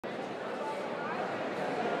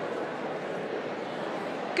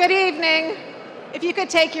Good evening. If you could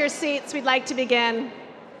take your seats, we'd like to begin.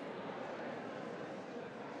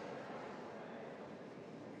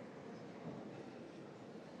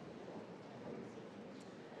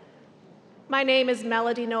 My name is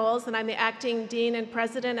Melody Knowles, and I'm the acting dean and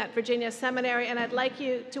president at Virginia Seminary, and I'd like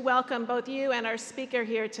to welcome both you and our speaker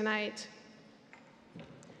here tonight.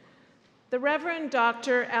 The Reverend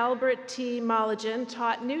Dr. Albright T. Mollegen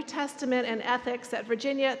taught New Testament and ethics at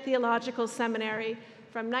Virginia Theological Seminary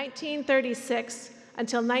from 1936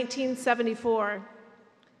 until 1974.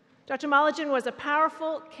 Dr. Mollegen was a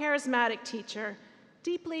powerful, charismatic teacher,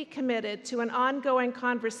 deeply committed to an ongoing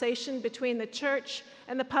conversation between the church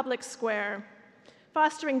and the public square,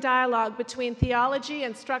 fostering dialogue between theology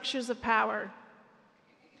and structures of power.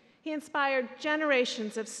 He inspired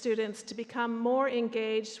generations of students to become more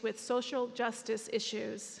engaged with social justice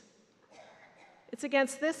issues. It's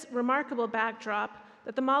against this remarkable backdrop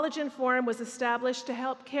that the Mollegen Forum was established to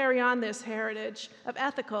help carry on this heritage of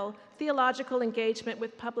ethical, theological engagement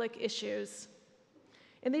with public issues.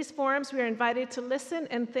 In these forums, we are invited to listen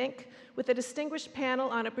and think with a distinguished panel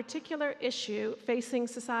on a particular issue facing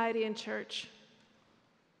society and church.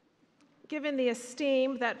 Given the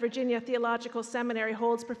esteem that Virginia Theological Seminary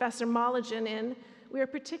holds Professor Mollegen in, we are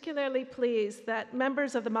particularly pleased that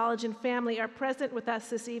members of the Mollegen family are present with us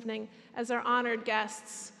this evening as our honored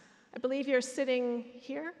guests. I believe you're sitting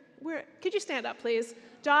here. Could you stand up, please?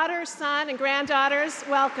 Daughter, son, and granddaughters,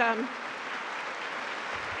 welcome.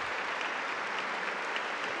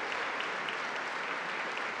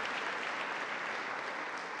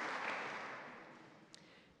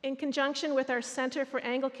 In conjunction with our Center for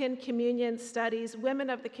Anglican Communion Studies Women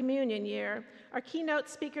of the Communion Year, our keynote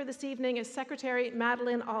speaker this evening is Secretary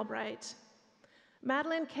Madeleine Albright.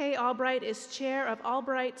 Madeleine K. Albright is chair of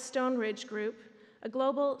Albright Stone Ridge Group, a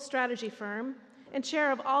global strategy firm, and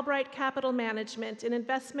chair of Albright Capital Management, an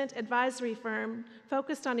investment advisory firm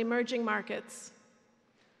focused on emerging markets.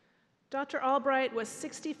 Dr. Albright was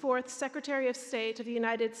 64th Secretary of State of the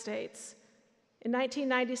United States. In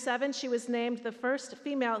 1997, she was named the first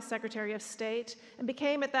female Secretary of State and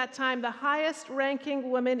became at that time the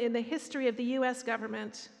highest-ranking woman in the history of the U.S.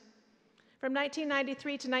 government. From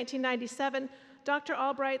 1993 to 1997, Dr.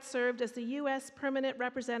 Albright served as the U.S. Permanent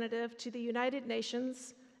Representative to the United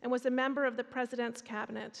Nations and was a member of the President's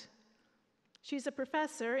Cabinet. She's a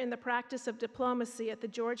professor in the practice of diplomacy at the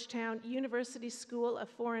Georgetown University School of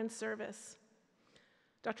Foreign Service.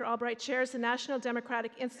 Dr. Albright chairs the National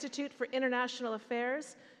Democratic Institute for International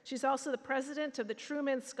Affairs. She's also the president of the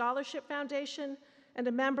Truman Scholarship Foundation and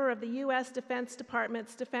a member of the U.S. Defense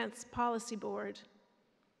Department's Defense Policy Board.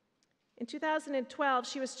 In 2012,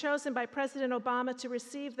 she was chosen by President Obama to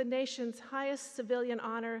receive the nation's highest civilian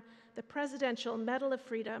honor, the Presidential Medal of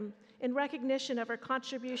Freedom, in recognition of her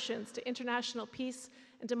contributions to international peace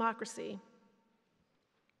and democracy.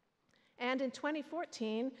 And in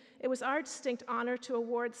 2014, it was our distinct honor to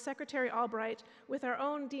award Secretary Albright with our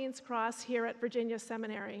own Dean's Cross here at Virginia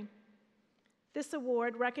Seminary. This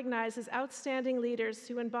award recognizes outstanding leaders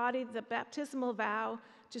who embody the baptismal vow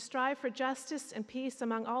to strive for justice and peace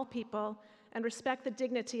among all people and respect the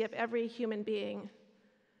dignity of every human being.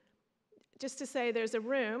 Just to say, there's a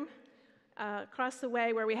room across the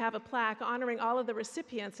way where we have a plaque honoring all of the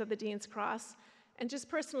recipients of the Dean's Cross. And just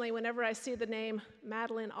personally, whenever I see the name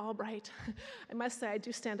Madeleine Albright, I must say I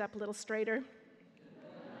do stand up a little straighter.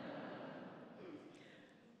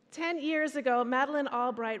 10 years ago, Madeleine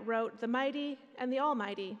Albright wrote The Mighty and the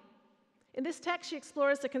Almighty. In this text, she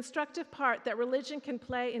explores the constructive part that religion can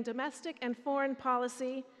play in domestic and foreign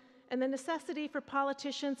policy and the necessity for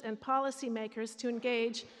politicians and policymakers to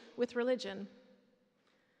engage with religion.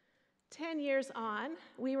 10 years on,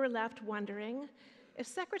 we were left wondering, if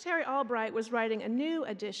Secretary Albright was writing a new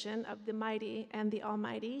edition of The Mighty and the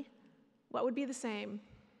Almighty, what would be the same?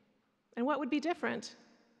 And what would be different?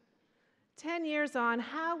 10 years on,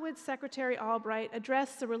 how would Secretary Albright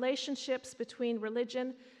address the relationships between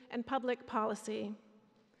religion and public policy?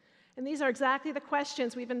 And these are exactly the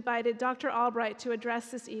questions we've invited Dr. Albright to address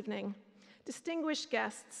this evening. Distinguished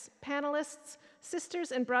guests, panelists,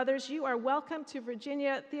 sisters and brothers, you are welcome to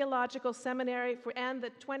Virginia Theological Seminary and the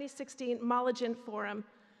 2016 Mollegen Forum.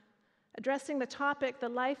 Addressing the topic, the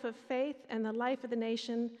life of faith and the life of the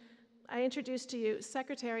nation, I introduce to you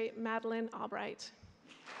Secretary Madeleine Albright.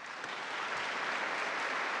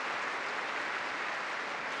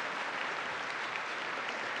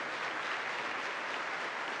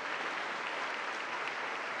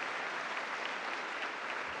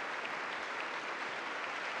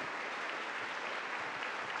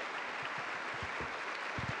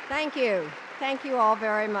 Thank you. Thank you all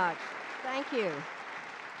very much. Thank you.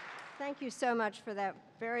 Thank you so much for that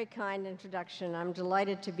Very kind introduction. I'm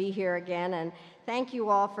delighted to be here again, and thank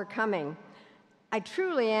you all for coming. I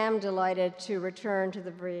truly am delighted to return to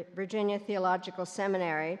the Virginia Theological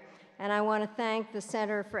Seminary, and I want to thank the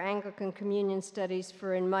Center for Anglican Communion Studies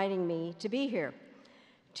for inviting me to be here.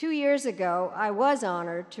 2 years ago, I was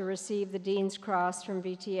honored to receive the Dean's Cross from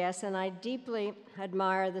VTS, and I deeply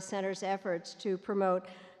admire the Center's efforts to promote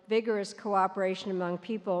vigorous cooperation among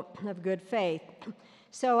people of good faith.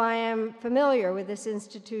 So I am familiar with this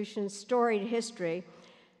institution's storied history,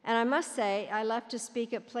 and I must say I love to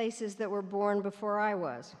speak at places that were born before I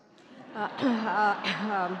was.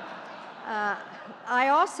 I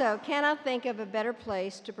also cannot think of a better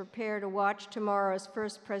place to prepare to watch tomorrow's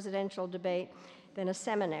first presidential debate than a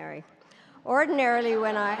seminary. Ordinarily,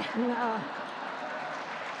 when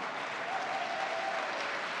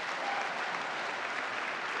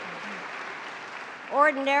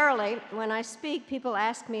I speak, people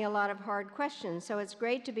ask me a lot of hard questions, so it's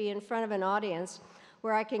great to be in front of an audience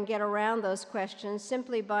where I can get around those questions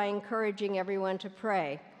simply by encouraging everyone to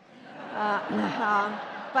pray.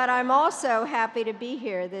 But I'm also happy to be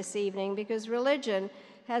here this evening because religion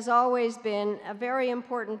has always been a very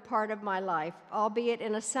important part of my life, albeit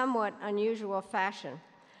in a somewhat unusual fashion.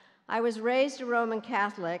 I was raised a Roman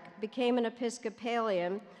Catholic, became an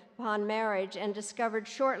Episcopalian upon marriage, and discovered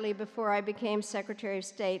shortly before I became Secretary of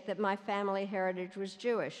State that my family heritage was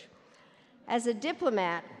Jewish. As a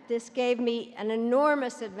diplomat, this gave me an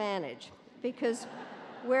enormous advantage because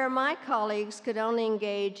where my colleagues could only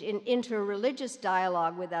engage in interreligious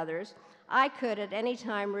dialogue with others, I could at any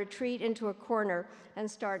time retreat into a corner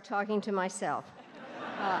and start talking to myself.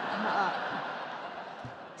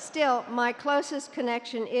 Still, my closest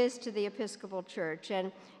connection is to the Episcopal Church,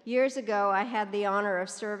 and years ago I had the honor of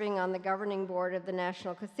serving on the governing board of the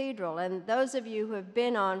National Cathedral, and those of you who have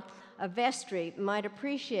been on a vestry might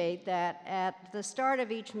appreciate that at the start of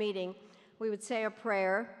each meeting we would say a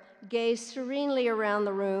prayer, gaze serenely around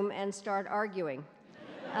the room, and start arguing.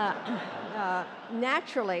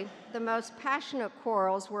 Naturally, the most passionate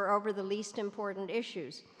quarrels were over the least important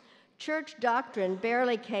issues. Church doctrine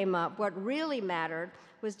barely came up. What really mattered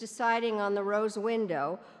was deciding on the rose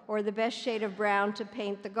window or the best shade of brown to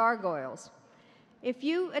paint the gargoyles. If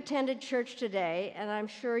you attended church today, and I'm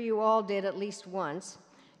sure you all did at least once,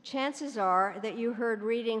 chances are that you heard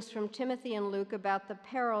readings from Timothy and Luke about the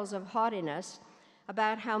perils of haughtiness,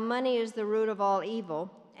 about how money is the root of all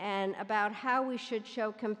evil, and about how we should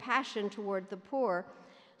show compassion toward the poor,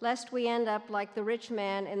 lest we end up like the rich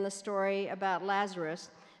man in the story about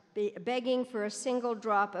Lazarus, begging for a single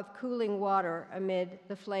drop of cooling water amid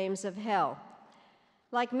the flames of hell.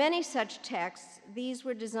 Like many such texts, these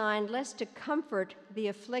were designed less to comfort the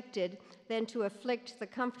afflicted than to afflict the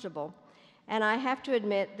comfortable, and I have to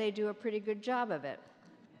admit they do a pretty good job of it.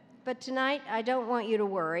 But tonight, I don't want you to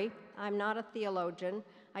worry. I'm not a theologian,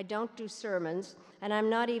 I don't do sermons, and I'm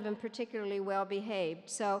not even particularly well behaved,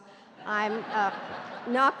 so I'm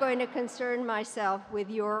not going to concern myself with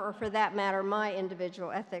your, or for that matter, my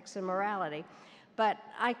individual ethics and morality. But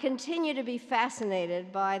I continue to be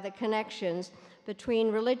fascinated by the connections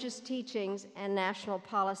between religious teachings and national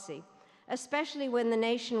policy, especially when the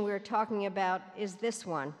nation we're talking about is this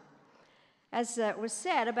one. As was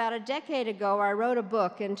said, about a decade ago, I wrote a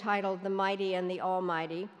book entitled The Mighty and the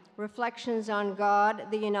Almighty, Reflections on God,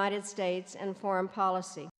 the United States, and Foreign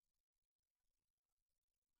Policy.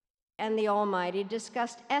 And the Almighty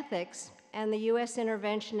discussed ethics and the U.S.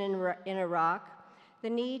 intervention in Iraq, the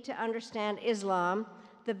need to understand Islam,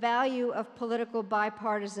 the value of political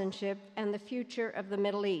bipartisanship, and the future of the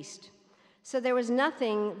Middle East. So there was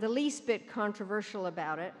nothing the least bit controversial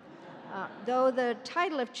about it, though the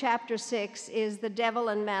title of Chapter 6 is The Devil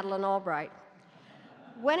and Madeleine Albright.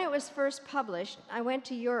 When it was first published, I went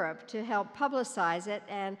to Europe to help publicize it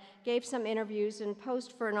and gave some interviews and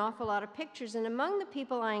posed for an awful lot of pictures. And among the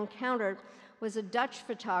people I encountered was a Dutch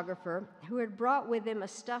photographer who had brought with him a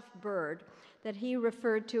stuffed bird that he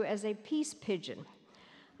referred to as a peace pigeon.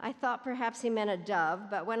 I thought perhaps he meant a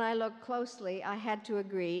dove, but when I looked closely, I had to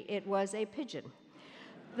agree it was a pigeon.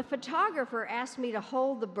 The photographer asked me to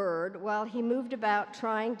hold the bird while he moved about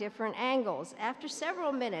trying different angles. After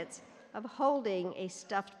several minutes of holding a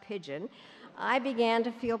stuffed pigeon, I began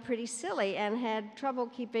to feel pretty silly and had trouble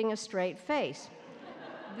keeping a straight face.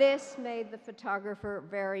 This made the photographer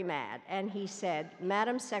very mad, and he said,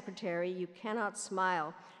 "Madam Secretary, you cannot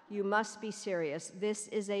smile. You must be serious. This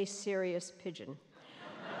is a serious pigeon."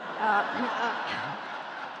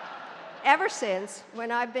 Ever since,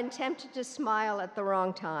 when I've been tempted to smile at the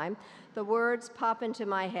wrong time, the words pop into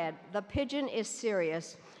my head, "The pigeon is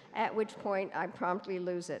serious," at which point I promptly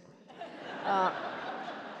lose it.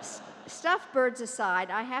 Stuffed birds aside,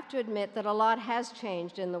 I have to admit that a lot has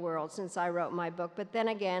changed in the world since I wrote my book, but then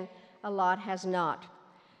again, a lot has not.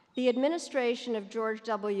 The administration of George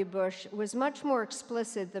W. Bush was much more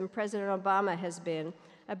explicit than President Obama has been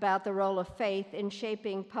about the role of faith in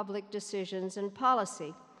shaping public decisions and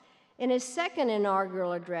policy. In his second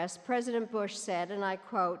inaugural address, President Bush said, and I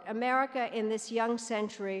quote, "America in this young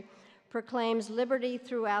century proclaims liberty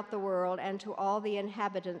throughout the world and to all the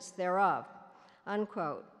inhabitants thereof,"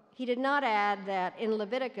 unquote. He did not add that in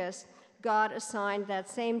Leviticus, God assigned that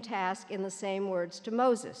same task in the same words to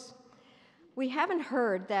Moses. We haven't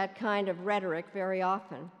heard that kind of rhetoric very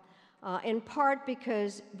often, in part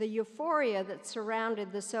because the euphoria that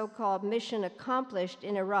surrounded the so-called mission accomplished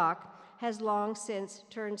in Iraq has long since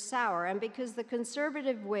turned sour, and because the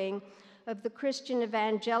conservative wing of the Christian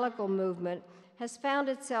evangelical movement has found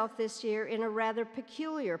itself this year in a rather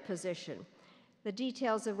peculiar position, the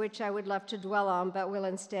details of which I would love to dwell on, but will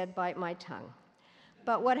instead bite my tongue.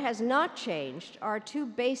 But what has not changed are two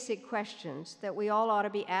basic questions that we all ought to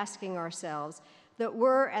be asking ourselves that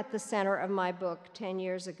were at the center of my book 10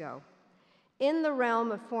 years ago. In the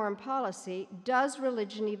realm of foreign policy, does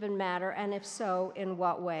religion even matter, and if so, in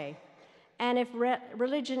what way? And if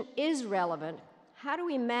religion is relevant, how do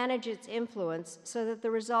we manage its influence so that the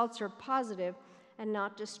results are positive and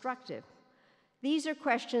not destructive? These are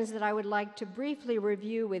questions that I would like to briefly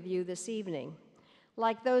review with you this evening.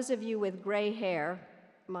 Like those of you with gray hair,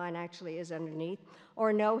 mine actually is underneath,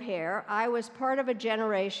 or no hair, I was part of a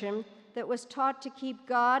generation that was taught to keep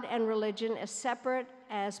God and religion as separate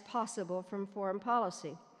as possible from foreign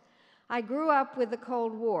policy. I grew up with the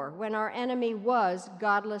Cold War, when our enemy was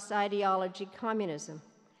godless ideology communism.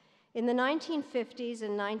 In the 1950s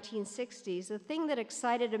and 1960s, the thing that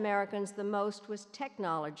excited Americans the most was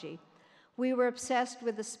technology. We were obsessed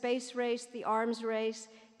with the space race, the arms race,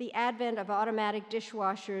 the advent of automatic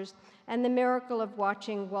dishwashers, and the miracle of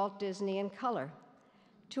watching Walt Disney in color.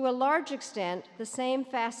 To a large extent, the same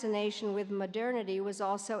fascination with modernity was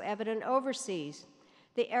also evident overseas.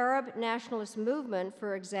 The Arab nationalist movement,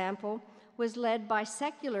 for example, was led by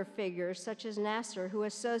secular figures such as Nasser, who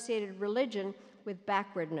associated religion with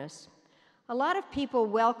backwardness. A lot of people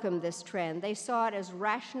welcomed this trend. They saw it as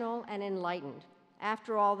rational and enlightened.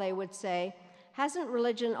 After all, they would say, hasn't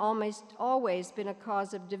religion almost always been a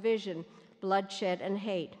cause of division, bloodshed, and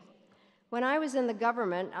hate? When I was in the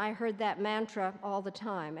government, I heard that mantra all the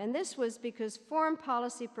time, and this was because foreign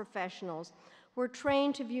policy professionals were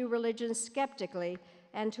trained to view religion skeptically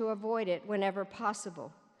and to avoid it whenever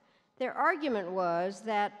possible. Their argument was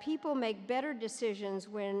that people make better decisions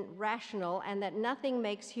when rational and that nothing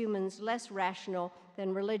makes humans less rational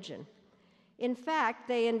than religion. In fact,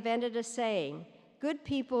 they invented a saying, good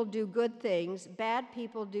people do good things, bad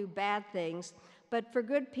people do bad things, but for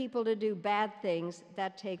good people to do bad things,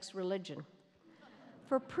 that takes religion.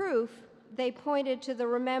 For proof, they pointed to the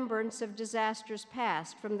remembrance of disasters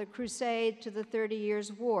past, from the Crusade to the 30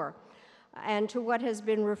 Years' War, and to what has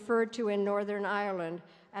been referred to in Northern Ireland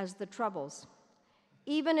as the Troubles.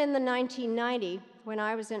 Even in the 1990s, when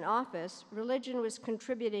I was in office, religion was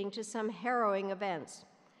contributing to some harrowing events.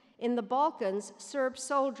 In the Balkans, Serb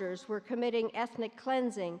soldiers were committing ethnic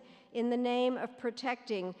cleansing in the name of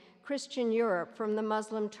protecting Christian Europe from the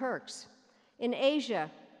Muslim Turks. In Asia,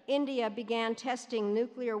 India began testing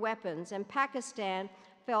nuclear weapons, and Pakistan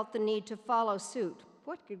felt the need to follow suit.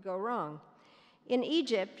 What could go wrong? In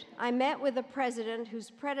Egypt, I met with a president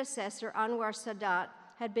whose predecessor, Anwar Sadat,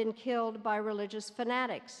 had been killed by religious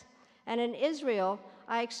fanatics. And in Israel,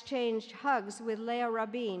 I exchanged hugs with Leah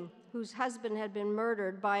Rabin, whose husband had been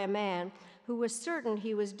murdered by a man who was certain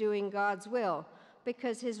he was doing God's will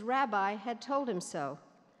because his rabbi had told him so.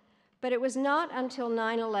 But it was not until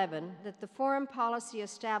 9/11 that the foreign policy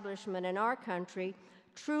establishment in our country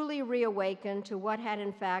truly reawakened to what had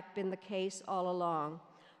in fact been the case all along.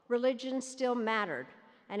 Religion still mattered,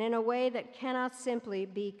 and in a way that cannot simply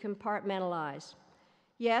be compartmentalized.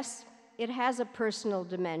 Yes, it has a personal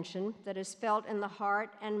dimension that is felt in the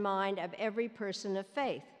heart and mind of every person of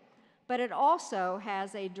faith, but it also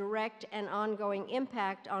has a direct and ongoing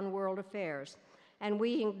impact on world affairs, and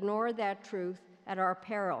we ignore that truth at our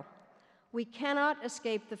peril. We cannot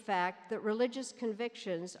escape the fact that religious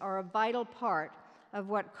convictions are a vital part of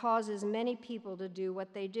what causes many people to do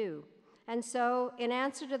what they do. And so, in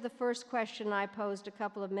answer to the first question I posed a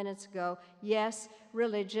couple of minutes ago, yes,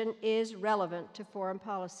 religion is relevant to foreign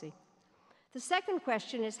policy. The second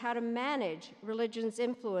question is how to manage religion's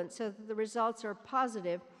influence so that the results are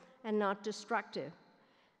positive and not destructive.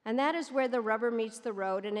 And that is where the rubber meets the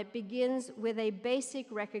road, and it begins with a basic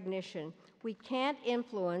recognition. We can't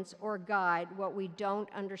influence or guide what we don't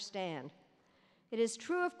understand. It is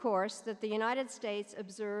true, of course, that the United States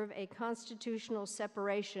observe a constitutional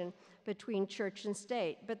separation between church and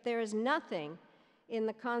state, but there is nothing in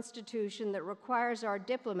the Constitution that requires our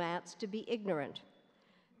diplomats to be ignorant.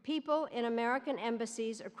 People in American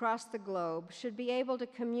embassies across the globe should be able to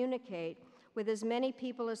communicate with as many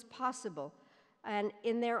people as possible and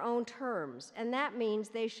in their own terms, and that means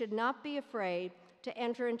they should not be afraid to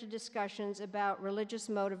enter into discussions about religious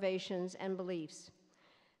motivations and beliefs.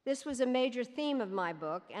 This was a major theme of my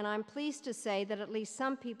book, and I'm pleased to say that at least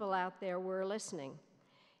some people out there were listening.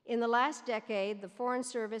 In the last decade, the Foreign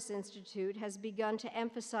Service Institute has begun to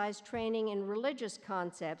emphasize training in religious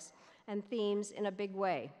concepts and themes in a big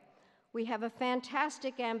way. We have a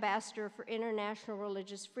fantastic ambassador for international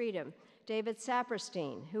religious freedom, David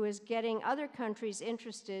Saperstein, who is getting other countries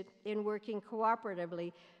interested in working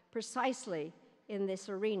cooperatively precisely in this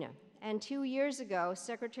arena. And 2 years ago,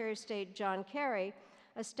 Secretary of State John Kerry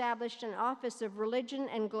established an Office of Religion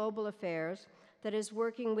and Global Affairs that is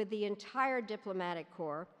working with the entire diplomatic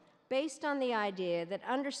corps based on the idea that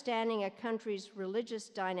understanding a country's religious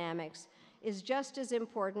dynamics is just as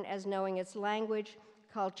important as knowing its language,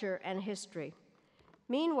 culture, and history.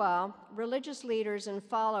 Meanwhile, religious leaders and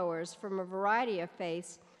followers from a variety of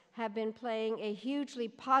faiths have been playing a hugely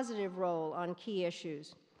positive role on key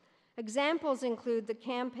issues. Examples include the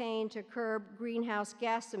campaign to curb greenhouse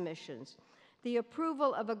gas emissions, the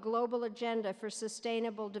approval of a global agenda for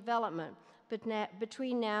sustainable development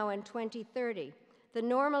between now and 2030, the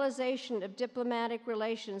normalization of diplomatic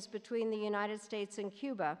relations between the United States and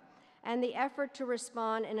Cuba, and the effort to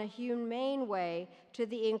respond in a humane way to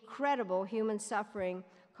the incredible human suffering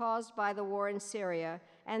caused by the war in Syria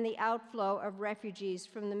and the outflow of refugees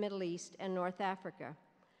from the Middle East and North Africa.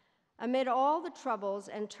 Amid all the troubles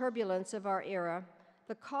and turbulence of our era,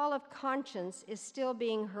 the call of conscience is still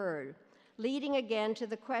being heard, leading again to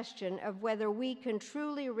the question of whether we can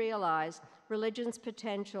truly realize religion's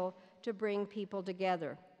potential to bring people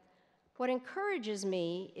together. What encourages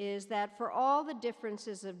me is that for all the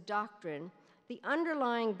differences of doctrine, the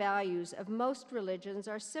underlying values of most religions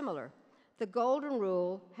are similar. The Golden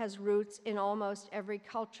Rule has roots in almost every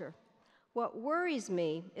culture. What worries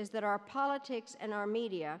me is that our politics and our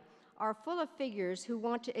media are full of figures who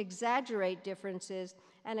want to exaggerate differences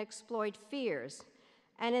and exploit fears.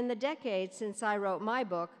 And in the decades since I wrote my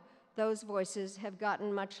book, those voices have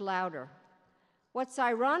gotten much louder. What's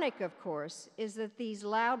ironic, of course, is that these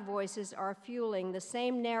loud voices are fueling the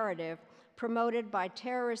same narrative promoted by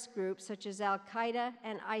terrorist groups such as Al-Qaeda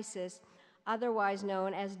and ISIS, otherwise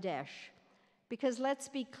known as Daesh. Because let's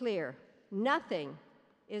be clear, nothing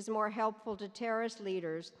is more helpful to terrorist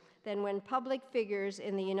leaders than when public figures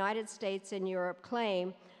in the United States and Europe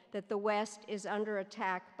claim that the West is under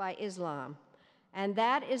attack by Islam. And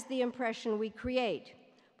that is the impression we create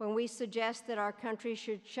when we suggest that our country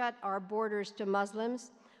should shut our borders to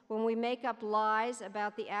Muslims, when we make up lies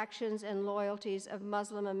about the actions and loyalties of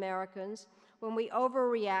Muslim Americans, when we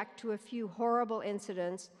overreact to a few horrible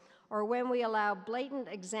incidents, or when we allow blatant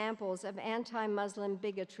examples of anti-Muslim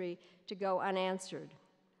bigotry to go unanswered.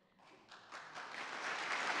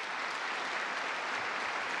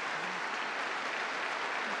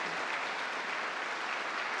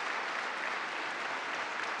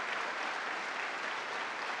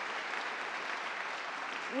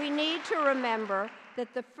 We need to remember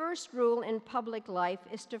that the first rule in public life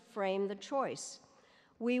is to frame the choice.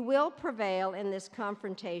 We will prevail in this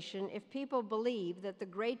confrontation if people believe that the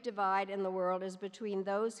great divide in the world is between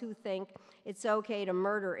those who think it's okay to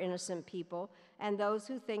murder innocent people and those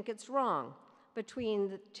who think it's wrong, between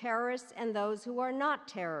the terrorists and those who are not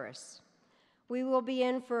terrorists. We will be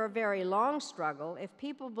in for a very long struggle if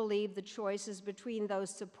people believe the choice is between those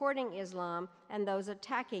supporting Islam and those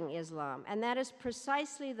attacking Islam, and that is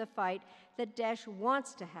precisely the fight that Daesh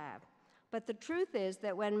wants to have. But the truth is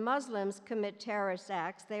that when Muslims commit terrorist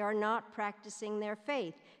acts, they are not practicing their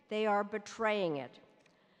faith. They are betraying it.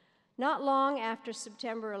 Not long after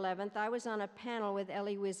September 11th, I was on a panel with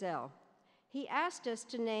Elie Wiesel. He asked us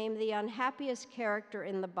to name the unhappiest character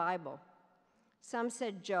in the Bible. Some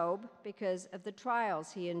said Job because of the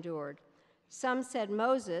trials he endured. Some said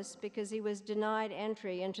Moses because he was denied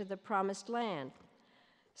entry into the promised land.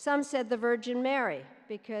 Some said the Virgin Mary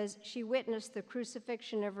because she witnessed the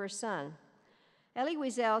crucifixion of her son. Elie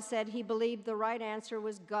Wiesel said he believed the right answer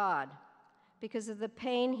was God because of the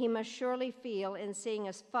pain he must surely feel in seeing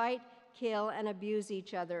us fight, kill, and abuse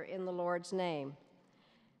each other in the Lord's name.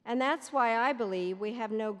 And that's why I believe we have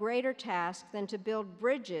no greater task than to build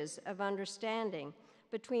bridges of understanding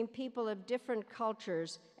between people of different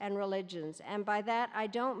cultures and religions. And by that, I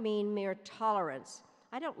don't mean mere tolerance.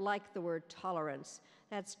 I don't like the word tolerance.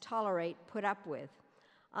 that's tolerate, put up with.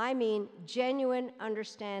 I mean genuine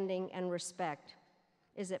understanding and respect.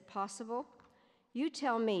 Is it possible? You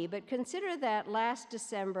tell me, but consider that last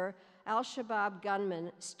December, al-Shabaab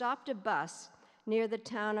gunmen stopped a bus near the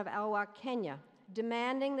town of Alwa, Kenya,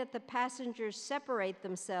 demanding that the passengers separate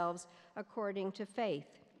themselves according to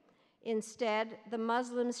faith. Instead, the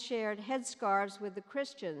Muslims shared headscarves with the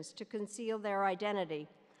Christians to conceal their identity.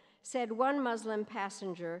 Said one Muslim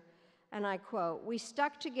passenger, and I quote, "We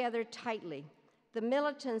stuck together tightly. The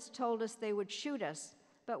militants told us they would shoot us,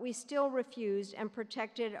 but we still refused and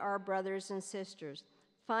protected our brothers and sisters.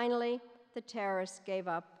 Finally, the terrorists gave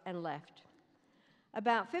up and left."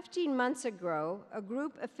 About 15 months ago, a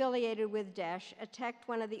group affiliated with Daesh attacked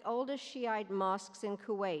one of the oldest Shiite mosques in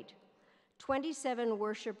Kuwait. 27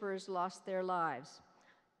 worshipers lost their lives.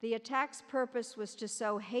 The attack's purpose was to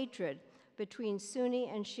sow hatred between Sunni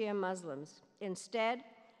and Shia Muslims. Instead,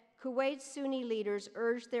 Kuwait's Sunni leaders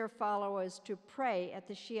urged their followers to pray at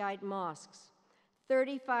the Shiite mosques.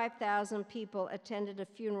 35,000 people attended a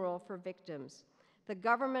funeral for victims. The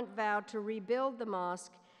government vowed to rebuild the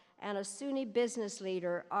mosque, and a Sunni business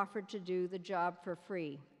leader offered to do the job for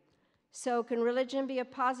free. So can religion be a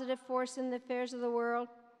positive force in the affairs of the world?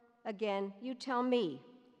 Again, you tell me.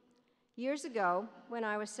 Years ago, when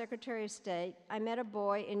I was Secretary of State, I met a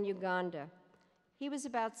boy in Uganda. He was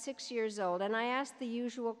about 6 years old, and I asked the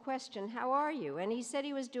usual question, "How are you?" And he said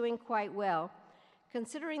he was doing quite well,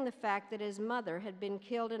 considering the fact that his mother had been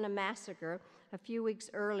killed in a massacre a few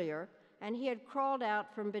weeks earlier, and he had crawled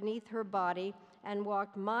out from beneath her body and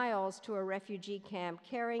walked miles to a refugee camp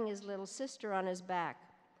carrying his little sister on his back.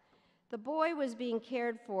 The boy was being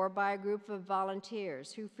cared for by a group of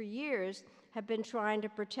volunteers who for years have been trying to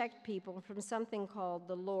protect people from something called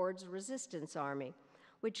the Lord's Resistance Army,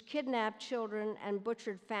 which kidnapped children and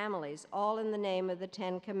butchered families, all in the name of the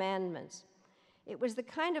Ten Commandments. It was the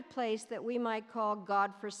kind of place that we might call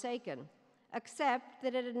God-forsaken, except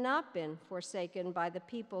that it had not been forsaken by the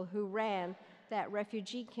people who ran that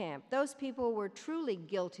refugee camp. Those people were truly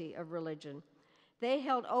guilty of religion. They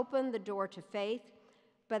held open the door to faith,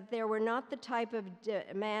 but they were not the type of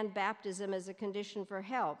demand baptism as a condition for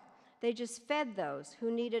help. They just fed those who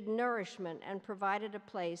needed nourishment and provided a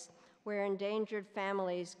place where endangered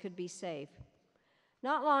families could be safe.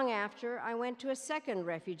 Not long after, I went to a second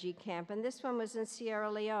refugee camp, and this one was in Sierra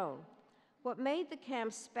Leone. What made the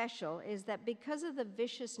camp special is that because of the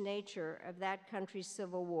vicious nature of that country's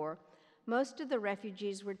civil war, most of the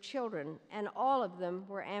refugees were children, and all of them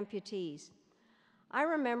were amputees. I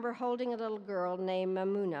remember holding a little girl named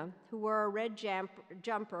Mamuna, who wore a red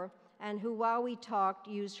jumper and who, while we talked,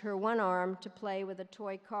 used her one arm to play with a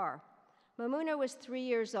toy car. Mamuna was 3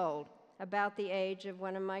 years old, about the age of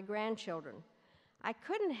one of my grandchildren. I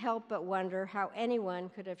couldn't help but wonder how anyone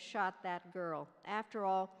could have shot that girl. After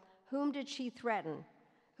all, whom did she threaten?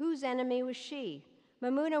 Whose enemy was she?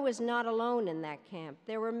 Mamuna was not alone in that camp.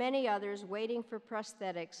 There were many others waiting for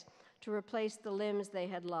prosthetics to replace the limbs they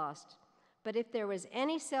had lost. But if there was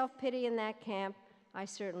any self-pity in that camp, I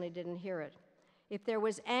certainly didn't hear it. If there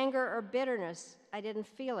was anger or bitterness, I didn't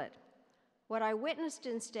feel it. What I witnessed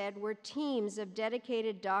instead were teams of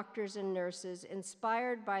dedicated doctors and nurses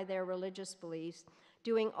inspired by their religious beliefs,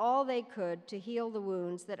 doing all they could to heal the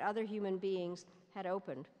wounds that other human beings had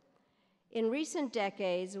opened. In recent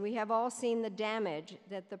decades, we have all seen the damage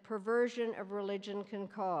that the perversion of religion can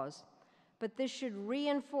cause. But this should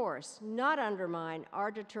reinforce, not undermine,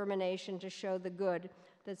 our determination to show the good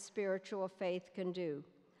that spiritual faith can do.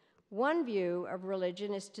 One view of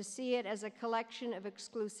religion is to see it as a collection of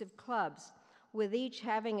exclusive clubs, with each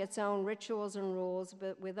having its own rituals and rules,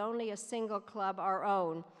 but with only a single club, our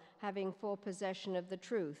own, having full possession of the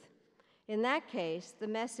truth. In that case, the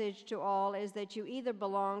message to all is that you either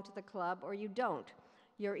belong to the club or you don't.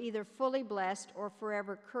 You're either fully blessed or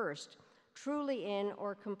forever cursed, truly in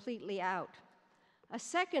or completely out. A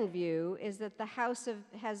second view is that the house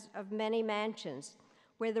has many mansions,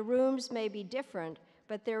 where the rooms may be different,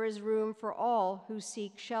 but there is room for all who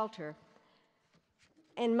seek shelter.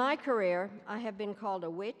 In my career, I have been called a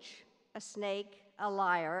witch, a snake, a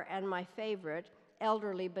liar, and my favorite,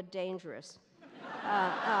 elderly but dangerous.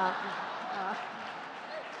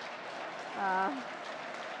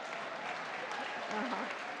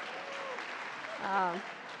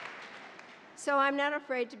 So I'm not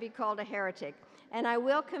afraid to be called a heretic, and I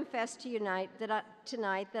will confess to you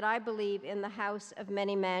tonight that I believe in the house of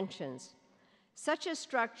many mansions. Such a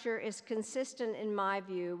structure is consistent, in my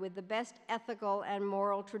view, with the best ethical and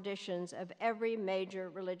moral traditions of every major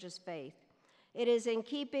religious faith. It is in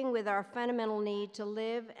keeping with our fundamental need to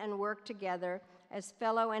live and work together as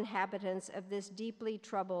fellow inhabitants of this deeply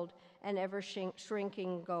troubled and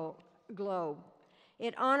ever-shrinking globe.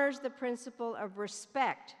 It honors the principle of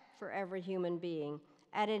respect for every human being,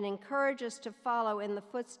 and it encourages us to follow in the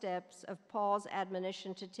footsteps of Paul's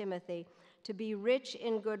admonition to Timothy to be rich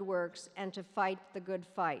in good works and to fight the good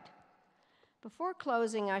fight. Before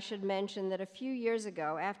closing, I should mention that a few years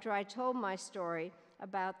ago, after I told my story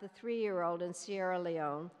about the 3-year-old in Sierra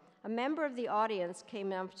Leone, a member of the audience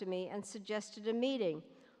came up to me and suggested a meeting,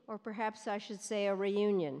 or perhaps I should say a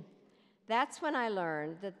reunion. That's when I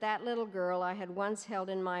learned that that little girl I had once held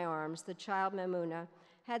in my arms, the child Maimuna,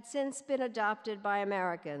 had since been adopted by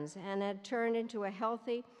Americans and had turned into a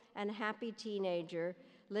healthy and happy teenager,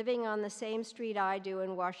 living on the same street I do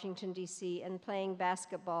in Washington, D.C., and playing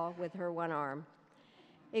basketball with her one arm.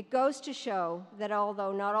 It goes to show that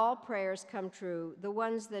although not all prayers come true, the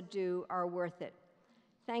ones that do are worth it.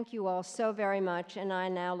 Thank you all so very much, and I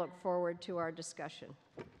now look forward to our discussion.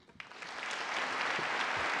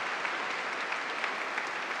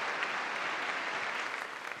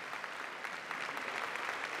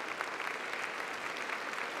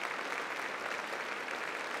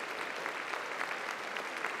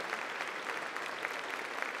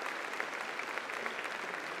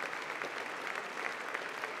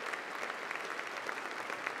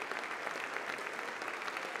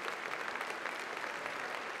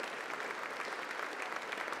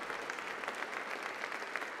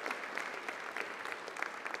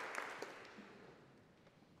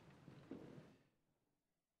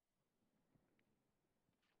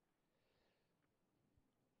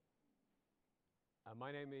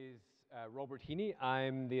 My name is Robert Heaney.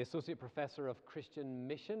 I'm the Associate Professor of Christian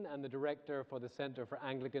Mission and the Director for the Center for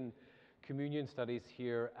Anglican Communion Studies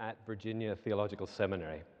here at Virginia Theological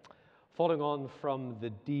Seminary. Following on from the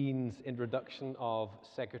Dean's introduction of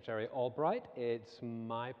Secretary Albright, it's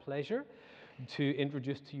my pleasure to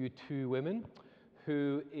introduce to you 2 women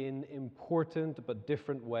who, in important but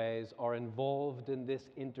different ways, are involved in this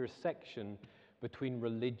intersection between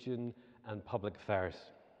religion and public affairs.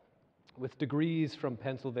 With degrees from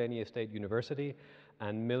Pennsylvania State University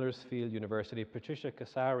and Millersfield University, Patricia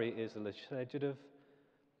Casari is a legislative?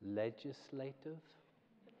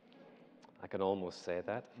 I can almost say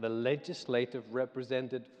that. The legislative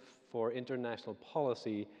representative for international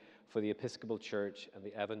policy for the Episcopal Church and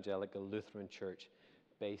the Evangelical Lutheran Church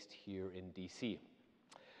based here in DC.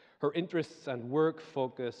 Her interests and work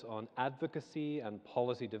focus on advocacy and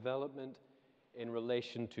policy development in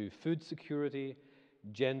relation to food security,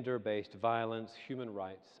 gender-based violence, human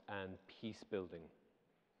rights, and peace building.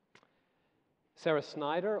 Sarah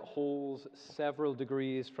Snyder holds several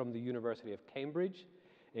degrees from the University of Cambridge,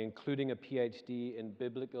 including a PhD in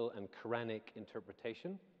Biblical and Quranic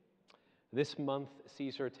interpretation. This month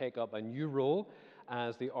sees her take up a new role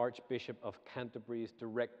as the Archbishop of Canterbury's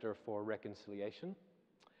Director for Reconciliation.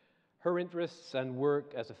 Her interests and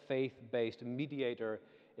work as a faith-based mediator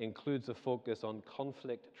includes a focus on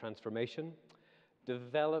conflict transformation,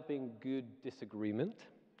 developing good disagreement,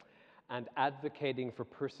 and advocating for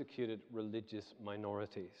persecuted religious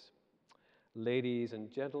minorities. Ladies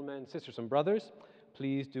and gentlemen, sisters and brothers,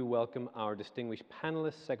 please do welcome our distinguished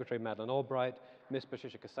panelists, Secretary Madeleine Albright, Ms.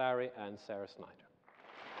 Patricia Casari, and Sarah Snyder.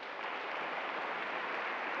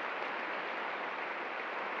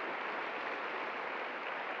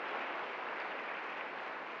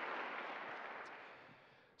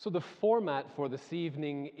 So the format for this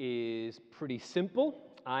evening is pretty simple.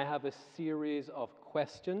 I have a series of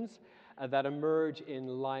questions that emerge in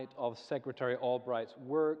light of Secretary Albright's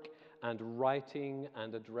work and writing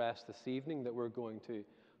and address this evening that we're going to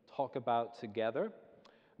talk about together.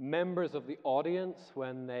 Members of the audience,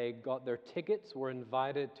 when they got their tickets, were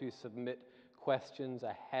invited to submit questions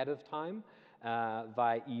ahead of time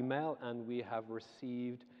via email, and we have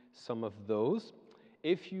received some of those.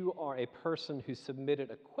 If you are a person who submitted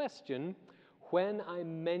a question, when I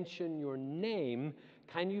mention your name,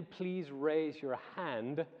 can you please raise your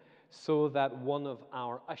hand so that one of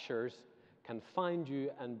our ushers can find you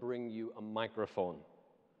and bring you a microphone?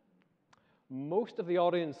 Most of the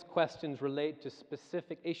audience questions relate to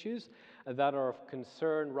specific issues that are of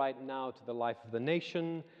concern right now to the life of the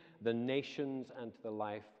nation, the nations, and to the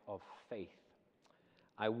life of faith.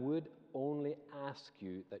 I would only ask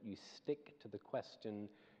you that you stick to the question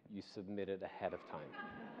you submitted ahead of time.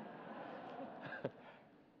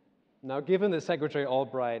 Now, given that Secretary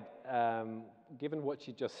Albright, given what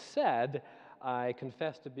she just said, I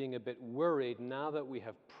confess to being a bit worried. Now that we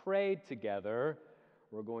have prayed together,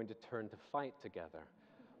 we're going to turn to fight together.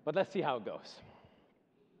 But let's see how it goes.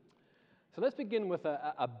 So let's begin with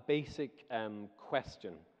a basic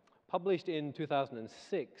question. Published in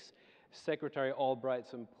 2006, Secretary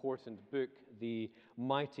Albright's important book, The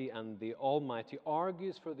Mighty and the Almighty,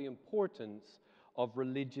 argues for the importance of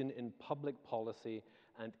religion in public policy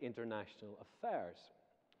and international affairs.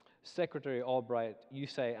 Secretary Albright, you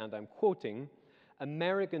say, and I'm quoting,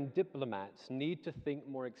 American diplomats need to think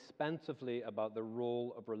more expansively about the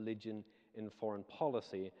role of religion in foreign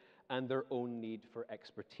policy and their own need for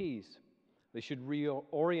expertise. They should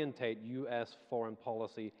reorientate U.S. foreign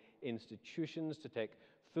policy institutions to take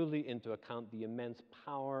fully into account the immense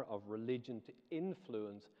power of religion to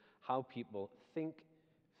influence how people think,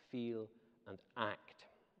 feel, and act.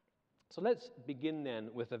 So let's begin then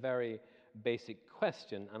with a very basic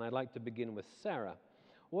question, and I'd like to begin with Sarah.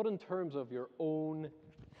 What, in terms of your own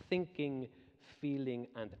thinking, feeling,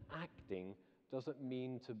 and acting, does it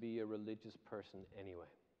mean to be a religious person anyway?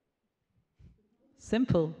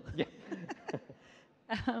 Simple. Yeah.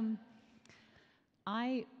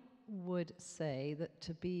 I would say that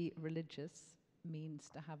to be religious means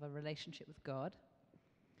to have a relationship with God.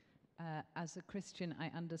 As a Christian, I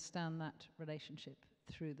understand that relationship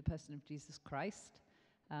through the person of Jesus Christ.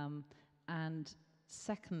 And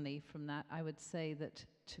secondly, from that, I would say that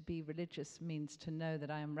to be religious means to know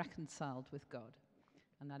that I am reconciled with God.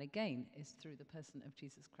 And that, again, is through the person of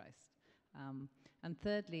Jesus Christ. And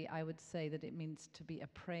thirdly, I would say that it means to be a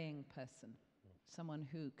praying person, someone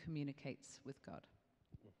who communicates with God.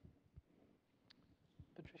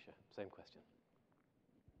 Patricia, same question.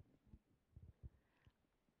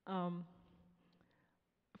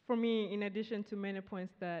 For me, in addition to many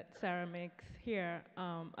points that Sarah makes here,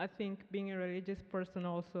 I think being a religious person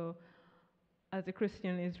also, as a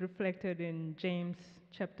Christian, is reflected in James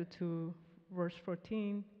chapter 2, verse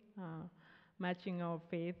 14, matching our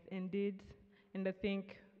faith and deeds. And I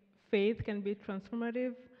think faith can be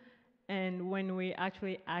transformative, and when we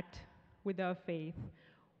actually act with our faith,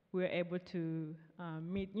 we're able to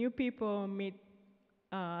meet new people, meet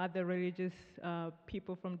other religious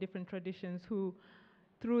people from different traditions who,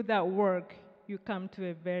 through that work, you come to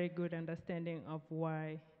a very good understanding of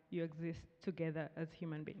why you exist together as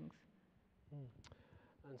human beings.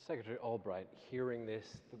 And Secretary Albright, hearing this,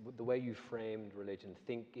 the way you framed religion,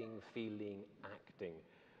 thinking, feeling, acting,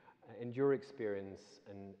 in your experience,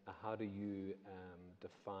 and how do you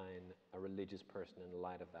define a religious person in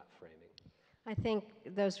light of that framing? I think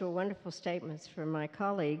those were wonderful statements from my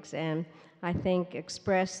colleagues, and I think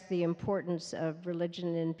express the importance of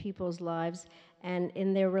religion in people's lives and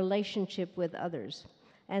in their relationship with others.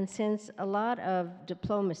 And since a lot of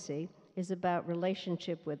diplomacy is about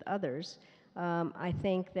relationship with others, I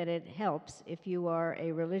think that it helps if you are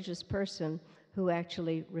a religious person who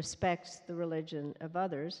actually respects the religion of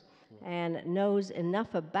others and knows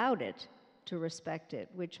enough about it to respect it,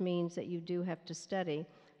 which means that you do have to study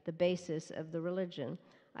the basis of the religion.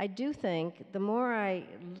 I do think the more I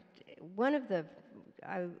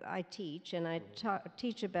teach, and I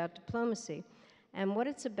teach about diplomacy, and what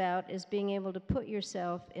it's about is being able to put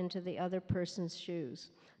yourself into the other person's shoes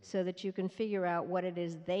so that you can figure out what it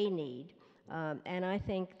is they need. And I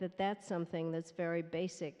think that that's something that's very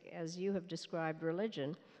basic, as you have described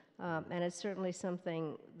religion, and it's certainly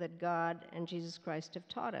something that God and Jesus Christ have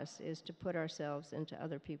taught us, is to put ourselves into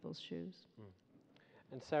other people's shoes.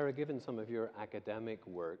 And Sarah, given some of your academic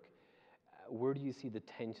work, where do you see the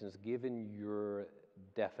tensions, given your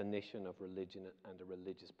definition of religion and a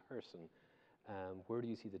religious person, where do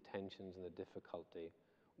you see the tensions and the difficulty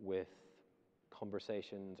with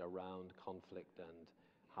conversations around conflict and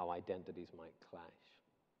how identities might clash?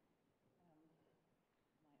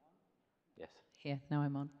 Yes. Here, now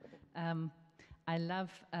I'm on. I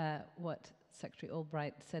love what Secretary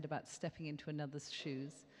Albright said about stepping into another's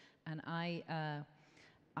shoes, and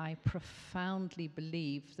I profoundly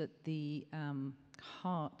believe that the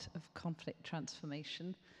heart of conflict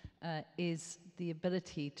transformation is the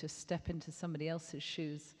ability to step into somebody else's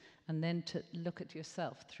shoes and then to look at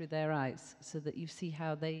yourself through their eyes so that you see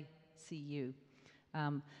how they see you.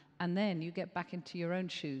 And then you get back into your own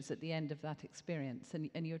shoes at the end of that experience,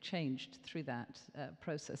 and you're changed through that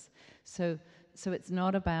process. So it's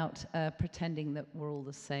not about pretending that we're all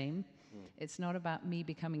the same. It's not about me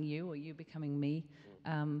becoming you or you becoming me.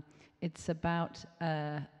 It's about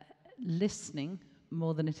listening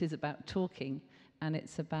more than it is about talking, and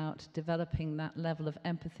it's about developing that level of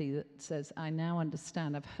empathy that says, I now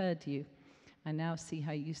understand, I've heard you, I now see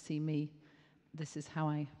how you see me, this is how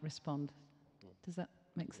I respond. Does that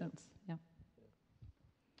make sense? Yeah.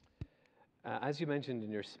 As you mentioned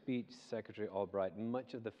in your speech, Secretary Albright,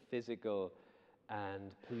 much of the physical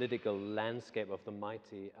and political landscape of the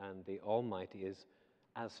mighty and the almighty is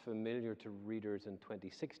as familiar to readers in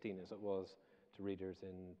 2016 as it was to readers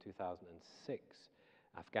in 2006.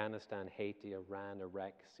 Afghanistan, Haiti, Iran,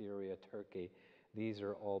 Iraq, Syria, Turkey, these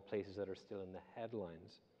are all places that are still in the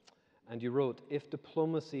headlines. And you wrote, if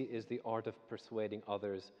diplomacy is the art of persuading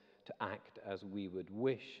others to act as we would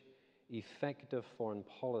wish, effective foreign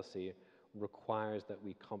policy requires that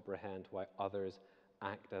we comprehend why others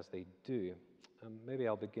act as they do. Maybe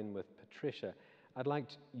I'll begin with Patricia. I'd like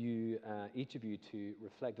you, each of you, to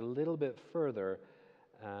reflect a little bit further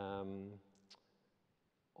on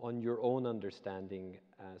your own understanding,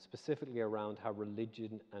 specifically around how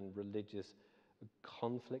religion and religious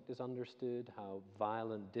conflict is understood, how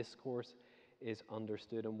violent discourse is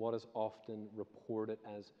understood, and what is often reported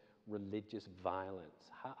as religious violence.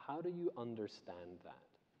 How do you understand that?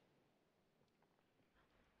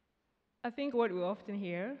 I think what we often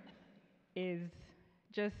hear is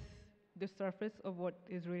just the surface of what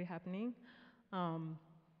is really happening. A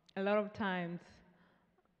lot of times,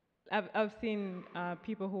 I've seen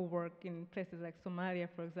people who work in places like Somalia,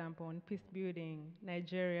 for example, in peace building,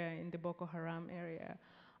 Nigeria, in the Boko Haram area,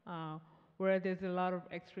 where there's a lot of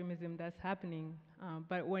extremism that's happening.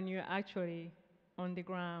 But when you're actually on the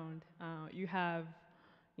ground, you have,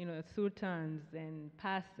 sultans and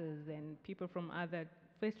pastors and people from other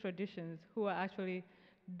faith traditions who are actually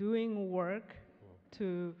doing work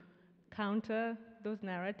to counter those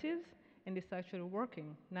narratives, and it's actually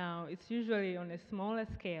working. Now, it's usually on a smaller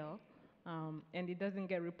scale, and it doesn't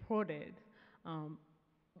get reported,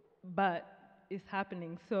 but it's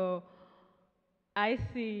happening. So I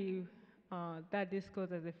see that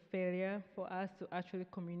discourse as a failure for us to actually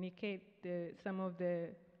communicate some of the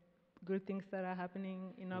good things that are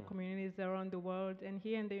happening in our communities around the world and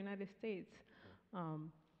here in the United States.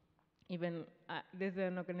 Even there's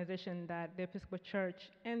an organization that the Episcopal Church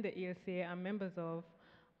and the ELCA are members of.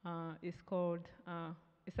 It's called,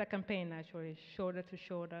 it's a campaign actually, Shoulder to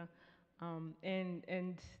Shoulder.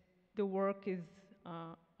 And the work is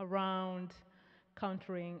around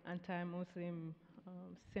countering anti-Muslim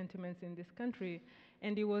sentiments in this country.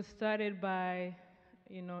 And it was started by,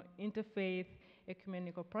 interfaith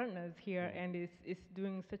ecumenical partners here, and it's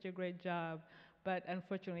doing such a great job. But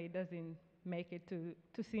unfortunately, it doesn't make it to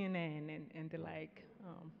CNN and the like.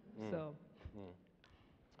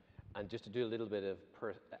 And just to do a little bit of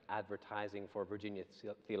advertising for Virginia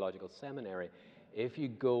Theological Seminary, if you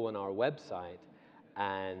go on our website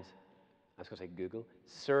and, I was going to say Google,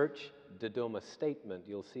 search Dodoma Statement,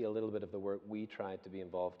 you'll see a little bit of the work we tried to be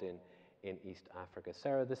involved in East Africa.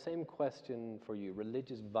 Sarah, the same question for you.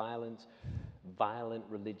 Religious violence, violent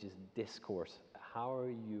religious discourse. How are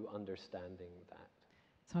you understanding that?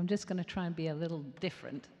 So I'm just going to try and be a little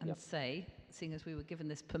different and say, seeing as we were given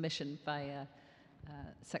this permission by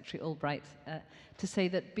Secretary Albright, to say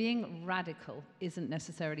that being radical isn't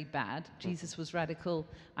necessarily bad. Jesus was radical.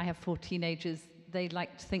 I have 4 teenagers. They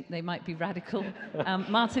like to think they might be radical.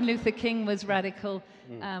 Martin Luther King was radical.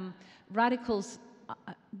 Radicals,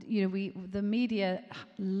 the media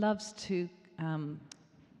loves to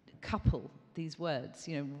couple these words,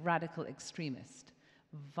 radical extremist,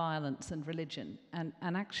 violence and religion, and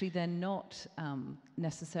actually they're not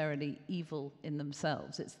necessarily evil in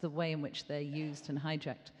themselves. It's the way in which they're used and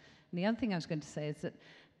hijacked. And the other thing I was going to say is that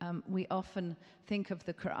we often think of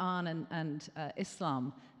the Quran and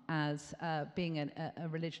Islam as being a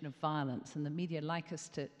religion of violence, and the media like us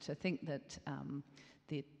to think that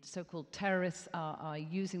the so-called terrorists are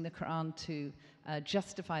using the Quran to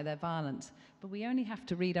justify their violence. But we only have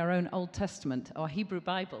to read our own Old Testament, our Hebrew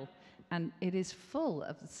Bible, and it is full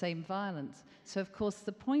of the same violence. So, of course,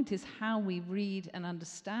 the point is how we read and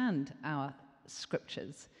understand our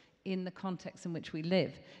scriptures in the context in which we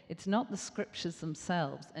live. It's not the scriptures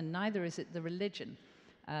themselves, and neither is it the religion.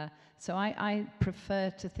 So I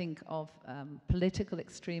prefer to think of political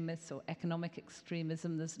extremists or economic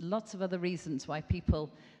extremism. There's lots of other reasons why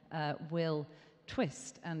people will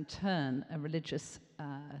twist and turn a religious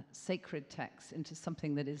sacred text into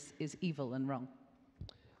something that is evil and wrong.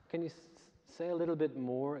 Can you say a little bit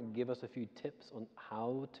more and give us a few tips on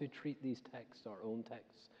how to treat these texts, our own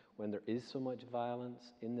texts, when there is so much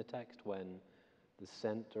violence in the text, when the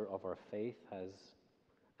center of our faith has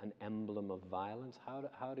an emblem of violence?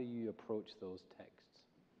 How do you approach those texts?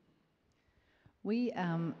 We,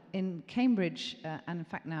 in Cambridge, and in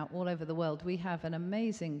fact now all over the world, we have an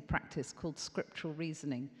amazing practice called scriptural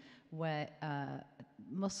reasoning, where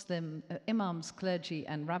Muslim imams, clergy,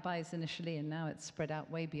 and rabbis initially, and now it's spread out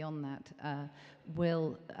way beyond that,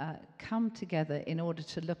 will come together in order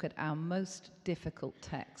to look at our most difficult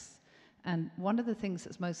texts. And one of the things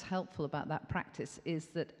that's most helpful about that practice is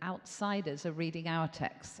that outsiders are reading our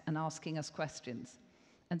texts and asking us questions.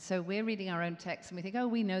 And so we're reading our own text, and we think, oh,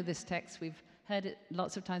 we know this text, we've heard it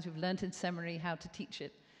lots of times. We've learned in seminary how to teach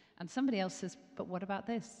it. And somebody else says, but what about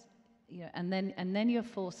this? You know, and then you're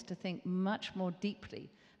forced to think much more deeply.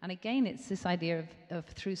 And again, it's this idea of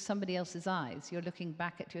through somebody else's eyes. You're looking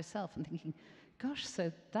back at yourself and thinking, gosh,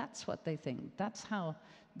 so that's what they think. That's how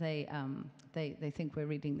they think we're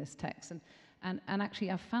reading this text. And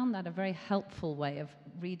actually, I've found that a very helpful way of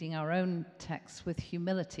reading our own texts with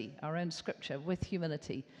humility, our own scripture with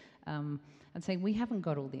humility, and saying we haven't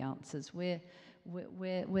got all the answers.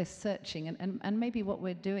 We're searching, and maybe what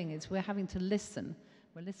we're doing is we're having to listen.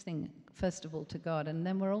 We're listening, first of all, to God, and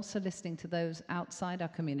then we're also listening to those outside our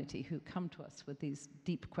community who come to us with these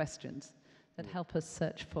deep questions that help us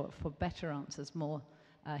search for better answers, more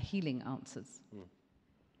healing answers.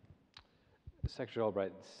 Secretary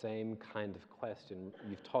Albright, same kind of question.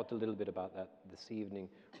 You've talked a little bit about that this evening,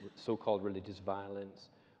 so-called religious violence,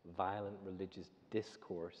 violent religious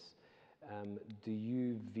discourse. Do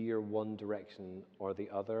you veer one direction or the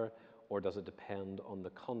other, or does it depend on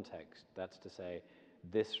the context? That's to say,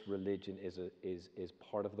 this religion is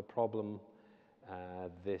part of the problem.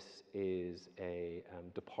 This is a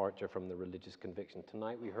departure from the religious conviction.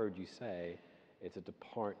 Tonight we heard you say it's a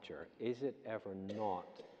departure. Is it ever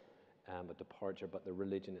not a departure, but the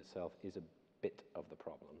religion itself is a bit of the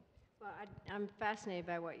problem? Well, I'm fascinated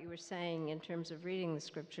by what you were saying in terms of reading the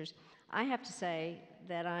scriptures. I have to say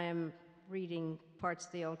that I am reading parts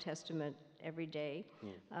of the Old Testament every day.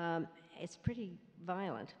 It's pretty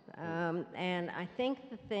violent. And I think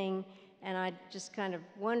the thing, and I just kind of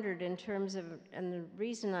wondered in terms of, and the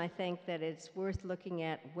reason I think that it's worth looking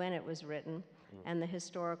at when it was written and the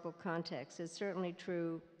historical context is certainly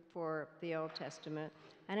true for the Old Testament,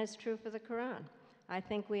 and it's true for the Quran. I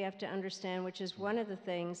think we have to understand, which is one of the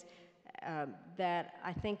things that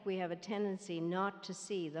I think we have a tendency not to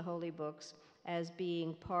see the holy books as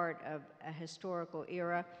being part of a historical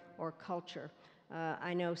era or culture.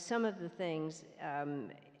 I know some of the things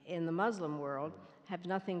in the Muslim world have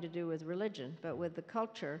nothing to do with religion, but with the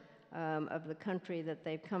culture of the country that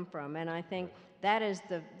they've come from. And I think that is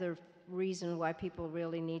the reason why people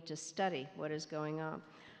really need to study what is going on.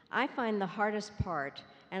 I find the hardest part,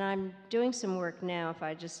 and I'm doing some work now, if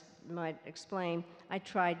I just might explain, I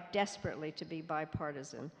tried desperately to be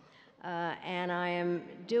bipartisan. And I am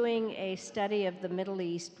doing a study of the Middle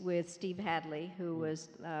East with Steve Hadley, who was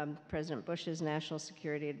President Bush's national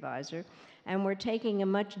security advisor. And we're taking a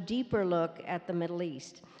much deeper look at the Middle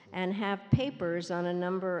East and have papers on a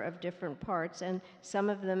number of different parts. And some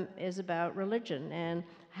of them is about religion and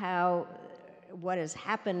how what has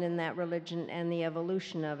happened in that religion and the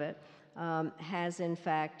evolution of it has in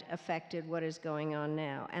fact affected what is going on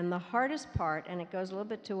now. And the hardest part, and it goes a little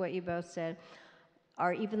bit to what you both said,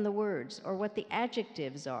 are even the words or what the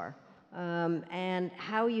adjectives are and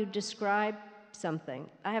how you describe something.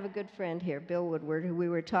 I have a good friend here, Bill Woodward, who we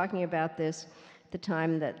were talking about this at the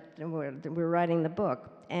time that we're writing the book,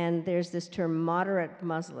 and there's this term moderate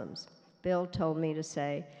Muslims. Bill told me to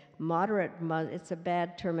say it's a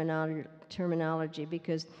bad terminology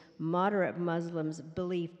because moderate Muslims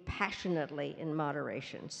believe passionately in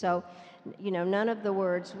moderation. So, you know, none of the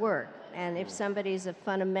words work. And if somebody's a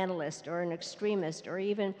fundamentalist or an extremist, or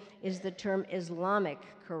even is the term Islamic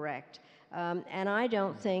correct? And I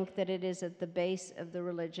don't think that it is at the base of the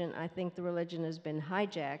religion. I think the religion has been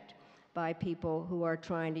hijacked by people who are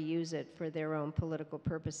trying to use it for their own political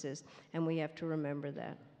purposes, and we have to remember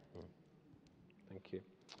that. Thank you.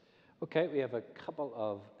 Okay, we have a couple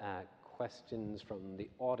of questions from the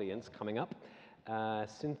audience coming up.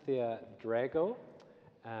 Cynthia Drago.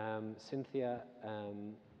 Cynthia,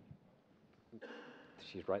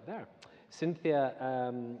 she's right there. Cynthia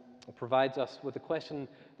provides us with a question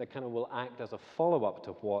that kind of will act as a follow-up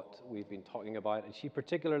to what we've been talking about, and she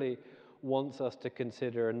particularly wants us to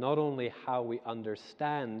consider not only how we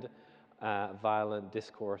understand violent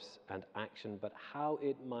discourse and action, but how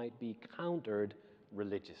it might be countered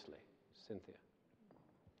religiously. Cynthia.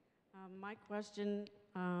 My question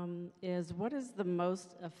is, what is the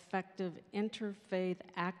most effective interfaith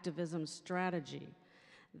activism strategy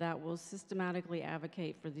that will systematically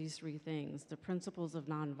advocate for these three things: the principles of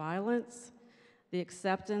nonviolence, the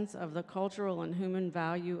acceptance of the cultural and human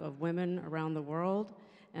value of women around the world,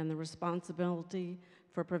 and the responsibility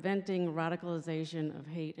for preventing radicalization of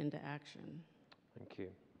hate into action? Thank you.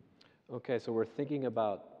 Okay, so we're thinking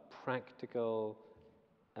about practical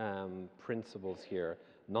principles here: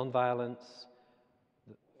 nonviolence,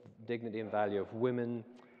 the dignity and value of women,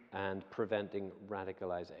 and preventing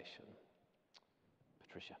radicalization.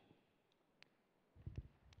 Patricia.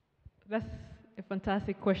 That's a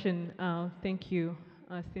fantastic question. Thank you,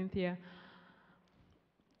 Cynthia.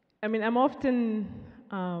 I mean, I'm often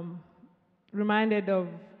reminded of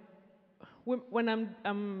when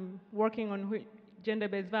I'm working on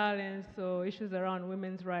gender-based violence or issues around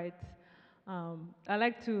women's rights. I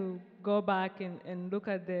like to go back and look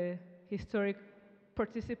at the historic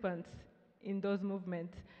participants in those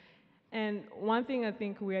movements. And one thing I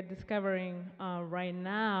think we are discovering right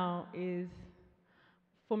now is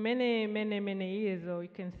for many, many, many years, or you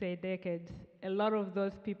can say decades, a lot of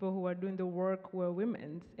those people who are doing the work were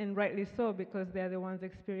women, and rightly so, because they're the ones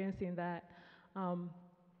experiencing that.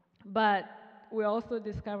 But we're also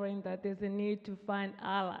discovering that there's a need to find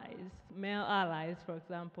allies, male allies, for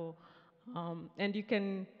example, and you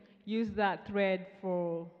can use that thread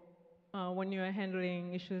for when you're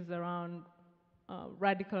handling issues around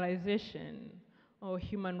radicalization or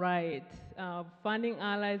human rights, finding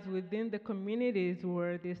allies within the communities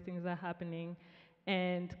where these things are happening,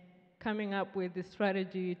 and coming up with the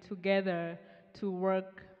strategy together to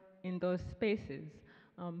work in those spaces.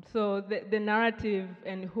 So the narrative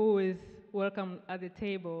and who is welcome at the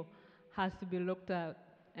table has to be looked at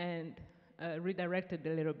and redirected a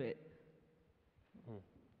little bit.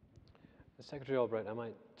 Secretary Albright, I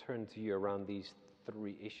might turn to you around these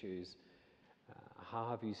three issues. How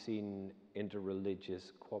have you seen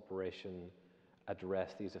interreligious cooperation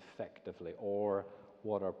address these effectively, or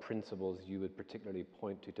what are principles you would particularly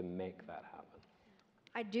point to make that happen?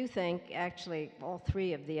 I do think, actually, all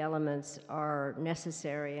three of the elements are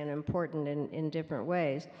necessary and important in different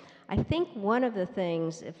ways. I think one of the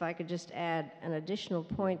things, if I could just add an additional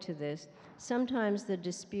point to this, sometimes the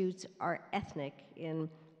disputes are ethnic in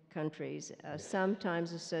countries,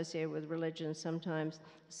 sometimes associated with religion, sometimes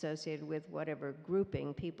associated with whatever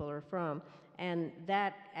grouping people are from, and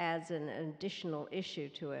that adds an additional issue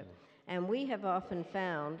to it. And we have often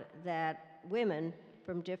found that women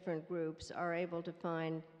from different groups are able to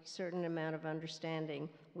find a certain amount of understanding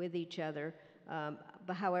with each other.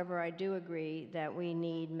 But however, I do agree that we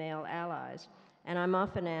need male allies. And I'm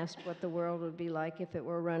often asked what the world would be like if it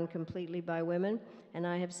were run completely by women. And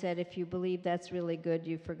I have said, if you believe that's really good,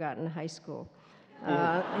 you've forgotten high school.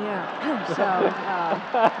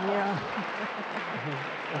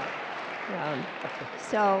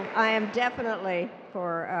 So I am definitely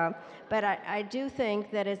for, but I do think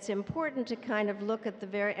that it's important to kind of look at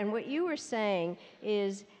and what you were saying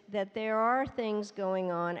is that there are things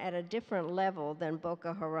going on at a different level than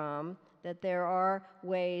Boko Haram, that there are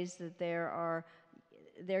ways that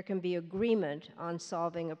there can be agreement on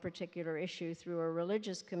solving a particular issue through a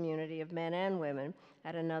religious community of men and women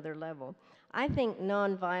at another level. I think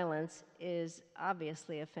nonviolence is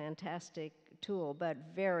obviously a fantastic tool, but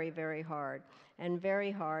very, very hard, and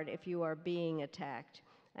very hard if you are being attacked.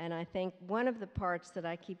 And I think one of the parts that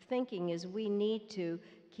I keep thinking is we need to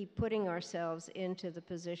keep putting ourselves into the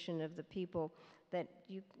position of the people that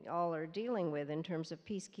you all are dealing with in terms of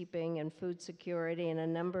peacekeeping and food security and a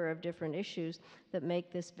number of different issues that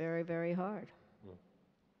make this very, very hard.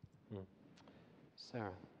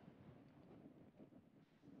 Sarah.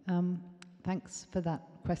 Thanks for that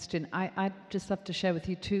question. I'd just love to share with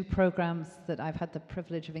you two programs that I've had the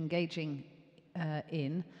privilege of engaging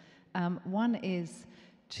in. One is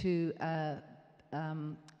to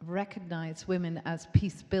recognize women as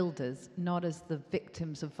peace builders, not as the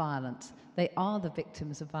victims of violence. They are the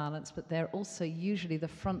victims of violence, but they're also usually the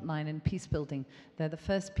front line in peace building. They're the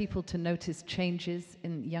first people to notice changes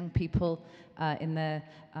in young people, in their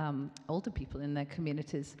older people in their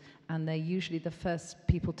communities, and they're usually the first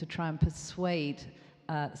people to try and persuade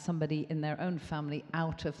somebody in their own family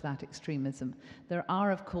out of that extremism. There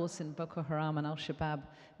are, of course, in Boko Haram and Al-Shabaab,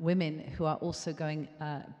 women who are also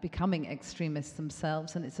becoming extremists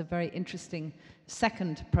themselves, and it's a very interesting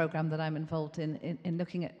second program that I'm involved in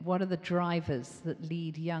looking at what are the drivers that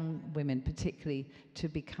lead young women particularly to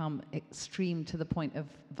become extreme to the point of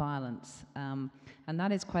violence. And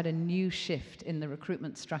that is quite a new shift in the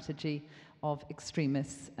recruitment strategy of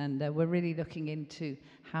extremists, and we're really looking into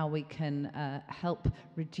how we can help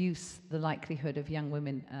reduce the likelihood of young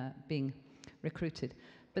women being recruited.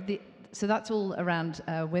 So that's all around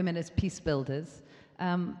women as peace builders.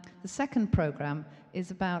 The second program is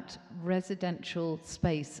about residential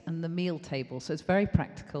space and the meal table, so it's very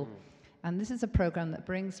practical. And this is a program that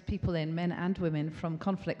brings people in, men and women, from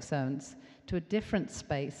conflict zones to a different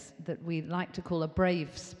space that we like to call a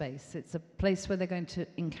brave space. It's a place where they're going to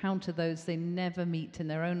encounter those they never meet in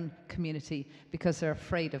their own community because they're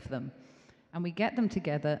afraid of them. And we get them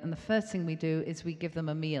together, and the first thing we do is we give them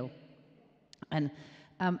a meal. And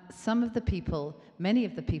many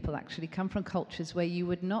of the people actually come from cultures where you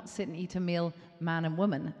would not sit and eat a meal, man and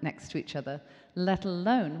woman, next to each other, let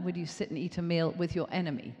alone would you sit and eat a meal with your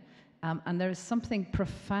enemy. And there is something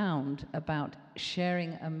profound about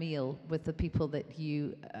sharing a meal with the people that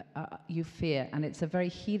you fear, and it's a very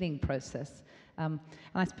healing process. And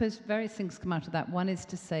I suppose various things come out of that. One is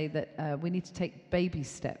to say that we need to take baby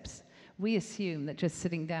steps. We assume that just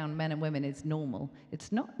sitting down, men and women, is normal.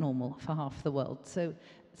 It's not normal for half the world. So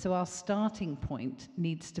our starting point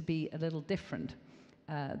needs to be a little different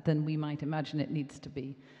than we might imagine it needs to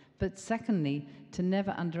be. But secondly, to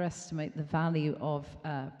never underestimate the value of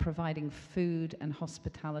providing food and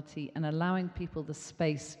hospitality and allowing people the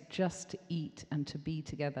space just to eat and to be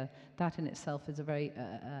together. That in itself is a very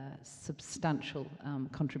substantial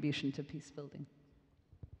contribution to peace building.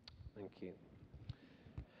 Thank you.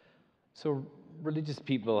 So religious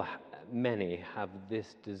people, many, have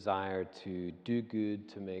this desire to do good,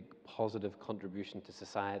 to make positive contribution to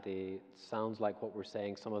society. It sounds like what we're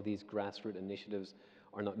saying, some of these grassroots initiatives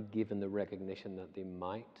are not given the recognition that they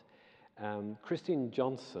might. Christine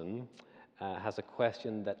Johnson has a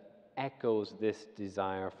question that echoes this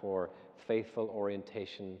desire for faithful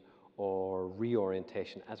orientation or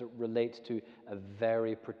reorientation as it relates to a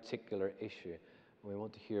very particular issue. We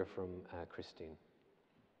want to hear from Christine.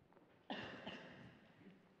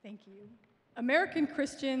 Thank you. American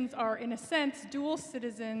Christians are, in a sense, dual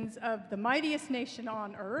citizens of the mightiest nation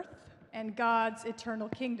on earth and God's eternal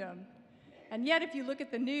kingdom. And yet, if you look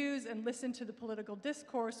at the news and listen to the political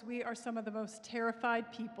discourse, we are some of the most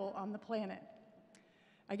terrified people on the planet.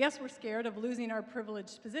 I guess we're scared of losing our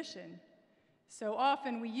privileged position. So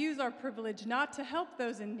often we use our privilege not to help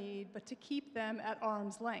those in need, but to keep them at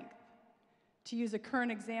arm's length. To use a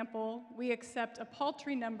current example, we accept a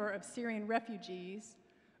paltry number of Syrian refugees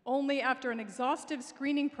only after an exhaustive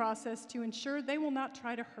screening process to ensure they will not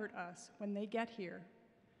try to hurt us when they get here.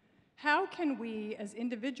 How can we, as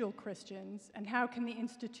individual Christians, and how can the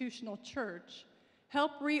institutional church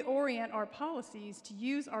help reorient our policies to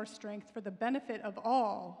use our strength for the benefit of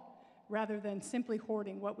all, rather than simply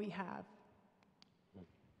hoarding what we have?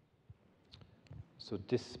 So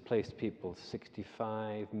displaced people,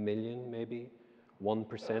 65 million maybe,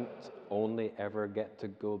 1% only ever get to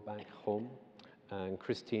go back home. And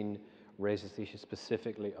Christine raises the issue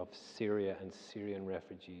specifically of Syria and Syrian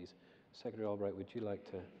refugees. Secretary Albright, would you like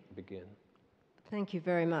to begin? Thank you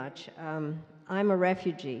very much. I'm a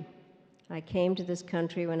refugee. I came to this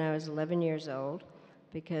country when I was 11 years old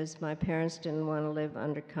because my parents didn't want to live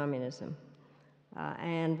under communism.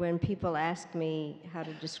 And when people ask me how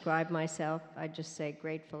to describe myself, I just say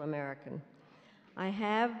grateful American. I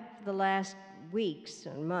have, the last weeks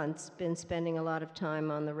and months, been spending a lot of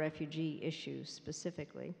time on the refugee issues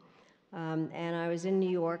specifically. And I was in New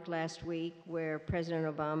York last week where President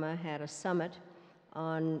Obama had a summit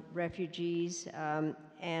on refugees,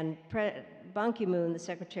 and Ban Ki-moon, the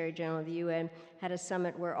Secretary General of the UN, had a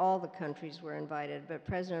summit where all the countries were invited, but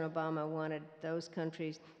President Obama wanted those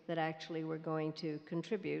countries that actually were going to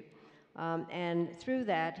contribute. And through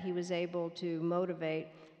that, he was able to motivate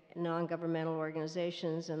non-governmental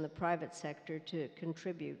organizations and the private sector to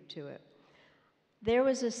contribute to it. There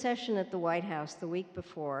was a session at the White House the week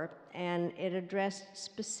before, and it addressed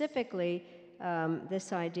specifically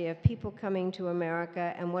this idea of people coming to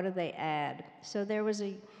America and what do they add. So there was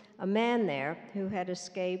a man there who had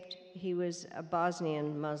escaped. He was a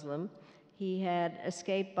Bosnian Muslim. He had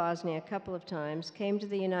escaped Bosnia a couple of times, came to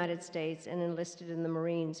the United States, and enlisted in the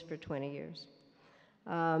Marines for 20 years.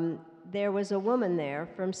 There was a woman there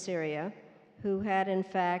from Syria who had, in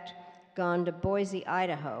fact, gone to Boise,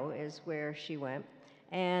 Idaho, is where she went,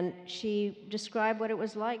 and she described what it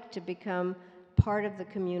was like to become part of the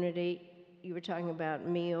community. You were talking about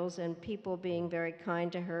meals and people being very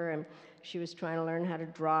kind to her, and she was trying to learn how to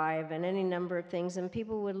drive and any number of things, and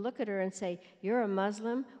people would look at her and say, "You're a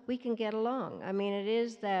Muslim? We can get along." I mean, it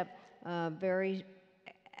is that very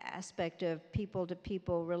aspect of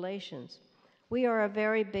people-to-people relations. We are a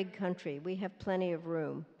very big country. We have plenty of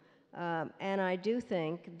room. And I do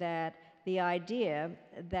think that the idea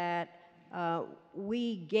that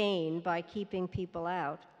we gain by keeping people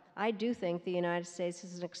out, I do think the United States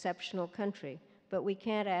is an exceptional country, but we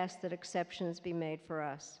can't ask that exceptions be made for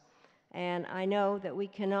us. And I know that we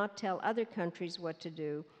cannot tell other countries what to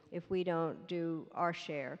do if we don't do our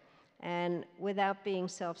share. And without being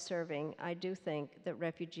self-serving, I do think that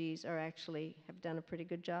refugees are actually have done a pretty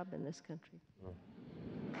good job in this country.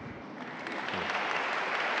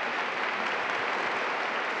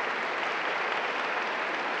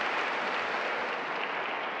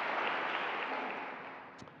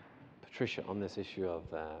 Patricia, on this issue of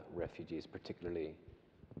refugees, particularly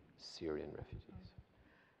Syrian refugees.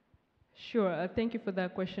 Sure, thank you for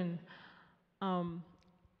that question.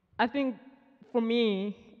 I think for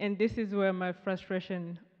me, and this is where my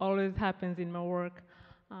frustration always happens in my work.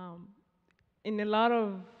 In a lot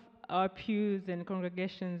of our pews and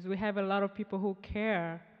congregations, we have a lot of people who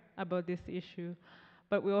care about this issue,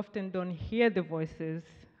 but we often don't hear the voices.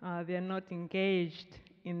 They are not engaged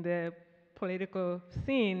in the political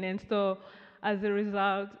scene, and so as a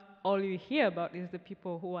result, all you hear about is the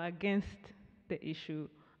people who are against the issue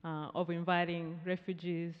of inviting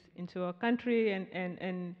refugees into our country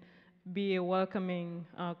and be a welcoming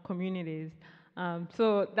communities.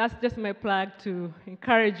 So that's just my plug to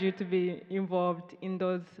encourage you to be involved in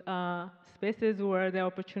those spaces where there are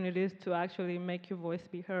opportunities to actually make your voice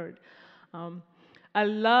be heard. I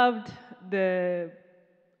loved the,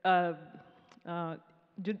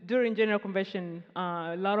 during General Convention,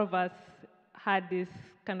 a lot of us had this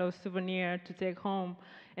kind of souvenir to take home,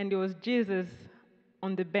 and it was Jesus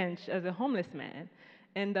on the bench as a homeless man.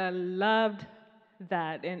 And I loved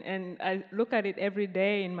that, and I look at it every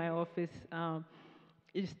day in my office.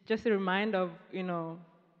 It's just a reminder of,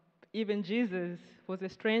 even Jesus was a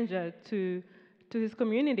stranger to his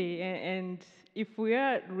community. And if we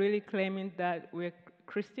are really claiming that we're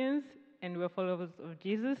Christians and we're followers of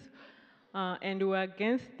Jesus, and we're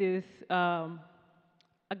against this,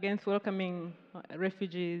 against welcoming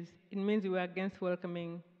refugees, it means we're against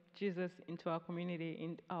welcoming Jesus into our community,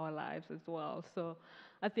 in our lives as well. So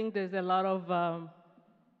I think there's a lot of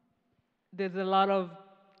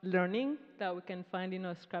learning that we can find in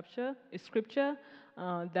our scripture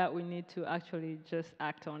that we need to actually just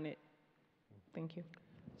act on it. Thank you.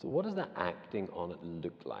 So what does that acting on it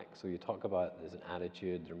look like? So you talk about there's an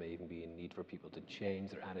attitude, there may even be a need for people to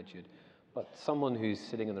change their attitude, but someone who's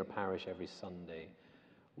sitting in their parish every Sunday,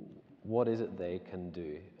 what is it they can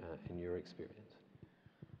do in your experience?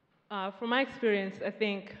 From my experience, I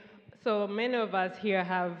think, so many of us here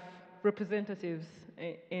have representatives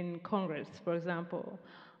in Congress, for example.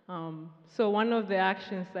 So one of the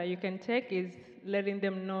actions that you can take is letting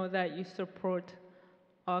them know that you support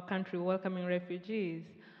our country welcoming refugees.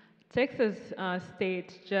 Texas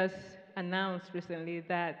state just announced recently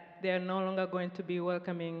that they are no longer going to be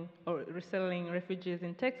welcoming or resettling refugees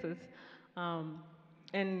in Texas.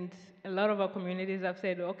 And a lot of our communities have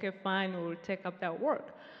said, okay, fine, we'll take up that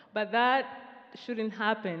work. But that shouldn't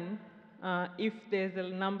happen if there's a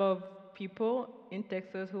number of people in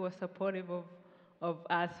Texas who are supportive of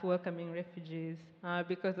us welcoming refugees.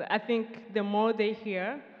 Because I think the more they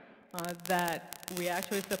hear that we are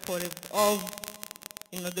actually supportive of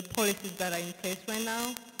the policies that are in place right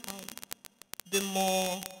now, the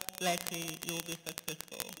more likely you will be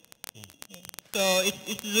successful. So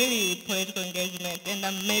it's really political engagement, and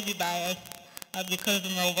I'm maybe biased because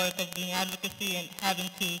of my work of doing advocacy and having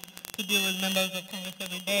to deal with members of Congress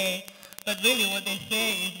every day. But really what they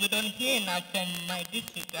say is we don't hear enough from my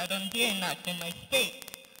district. I don't hear enough from my state.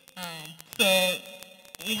 So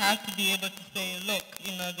we have to be able to say, look,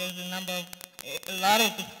 there's a lot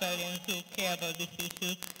of Australians who care about this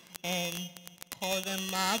issue, and call them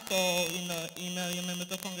up or email your members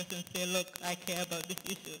of Congress and say, look, I care about this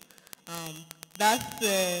issue. That's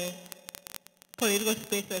the political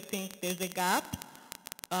space. I think there's a gap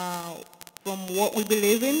from what we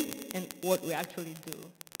believe in and what we actually do.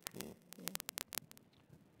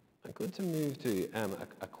 I'm going to move to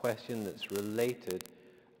a question that's related.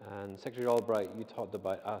 And Secretary Albright, you talked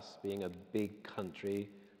about us being a big country,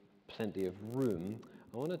 plenty of room.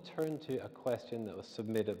 I want to turn to a question that was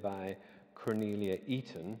submitted by Cornelia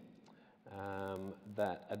Eaton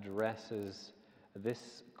that addresses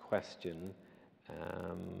this question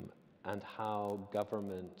and how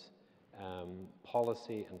government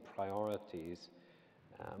policy and priorities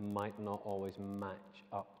might not always match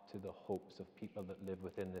up to the hopes of people that live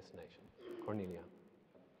within this nation. Cornelia.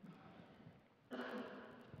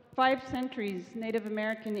 5 centuries, Native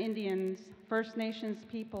American Indians, First Nations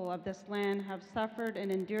people of this land have suffered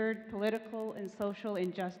and endured political and social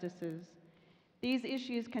injustices. These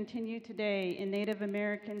issues continue today in Native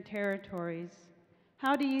American territories.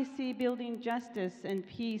 How do you see building justice and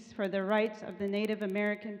peace for the rights of the Native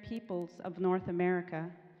American peoples of North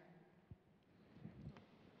America?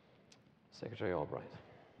 Secretary Albright.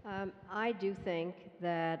 I do think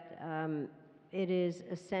that it is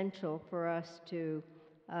essential for us to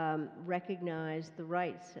recognize the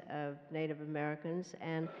rights of Native Americans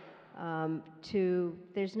and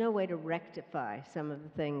there's no way to rectify some of the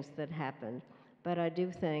things that happened, but I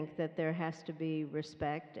do think that there has to be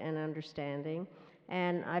respect and understanding.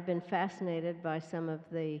 And I've been fascinated by some of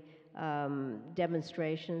the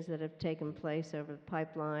demonstrations that have taken place over the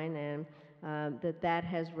pipeline, and that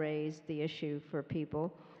has raised the issue for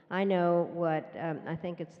people. I know I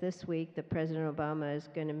think it's this week that President Obama is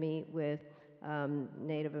going to meet with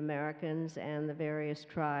Native Americans and the various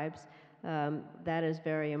tribes. That is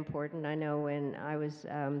very important. I know when I was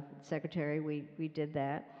secretary, we did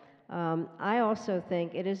that. I also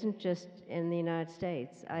think it isn't just in the United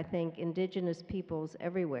States. I think indigenous peoples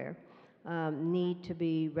everywhere need to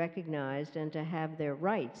be recognized and to have their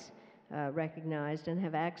rights recognized and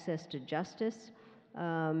have access to justice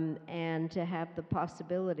and to have the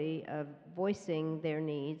possibility of voicing their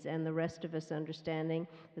needs and the rest of us understanding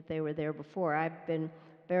that they were there before. I've been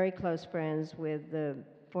very close friends with the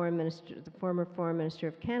former Foreign Minister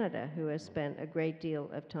of Canada, who has spent a great deal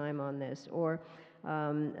of time on this, or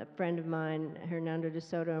a friend of mine, Hernando de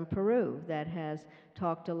Soto in Peru, that has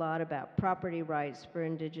talked a lot about property rights for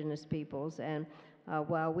indigenous peoples. And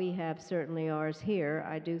while we have certainly ours here,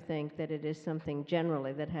 I do think that it is something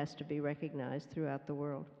generally that has to be recognized throughout the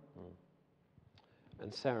world.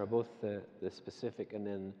 And Sarah, both the specific and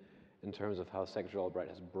then in terms of how Secretary Albright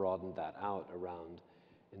has broadened that out around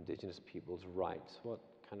indigenous people's rights, what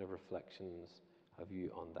kind of reflections have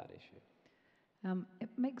you on that issue? It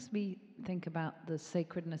makes me think about the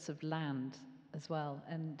sacredness of land as well,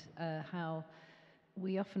 and how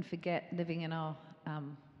we often forget, living in our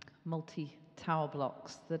multi-tower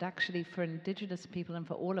blocks, that actually for indigenous people and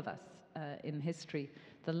for all of us in history,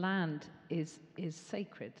 the land is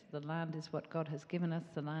sacred. The land is what God has given us.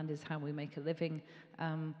 The land is how we make a living.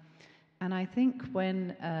 And I think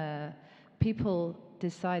when people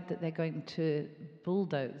decide that they're going to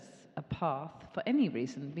bulldoze a path for any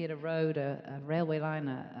reason, be it a road, a railway line,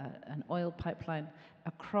 an oil pipeline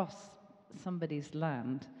across somebody's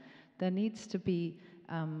land, there needs to be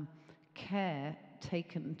care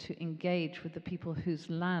taken to engage with the people whose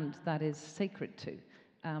land that is sacred to.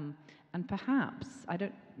 And perhaps, I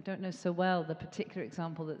don't know so well the particular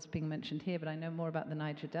example that's being mentioned here, but I know more about the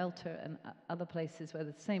Niger Delta and other places where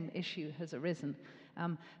the same issue has arisen.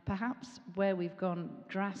 Perhaps where we've gone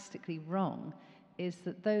drastically wrong is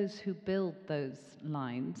that those who build those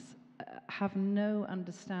lines have no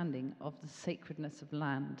understanding of the sacredness of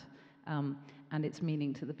land and its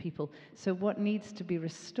meaning to the people. So what needs to be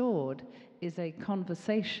restored is a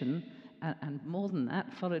conversation, and more than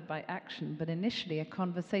that, followed by action, but initially a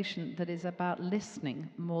conversation that is about listening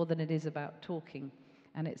more than it is about talking.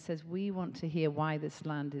 And it says, we want to hear why this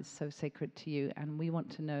land is so sacred to you, and we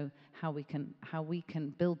want to know how we can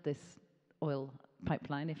build this oil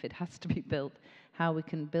pipeline, if it has to be built, how we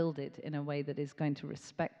can build it in a way that is going to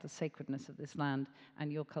respect the sacredness of this land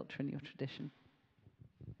and your culture and your tradition.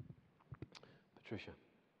 Patricia.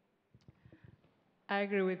 I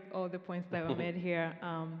agree with all the points that were made here.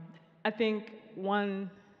 I think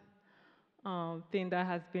one thing that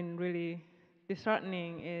has been really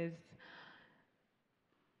disheartening is,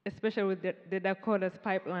 especially with the Dakotas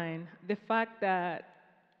pipeline, the fact that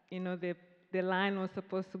the line was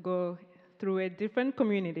supposed to go through a different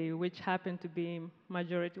community, which happened to be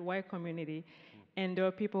majority white community, and there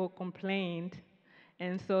were people who complained,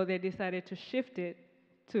 and so they decided to shift it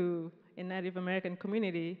to a Native American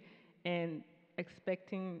community, and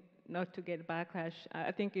expecting not to get backlash.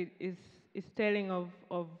 I think it is telling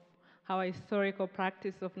of how a historical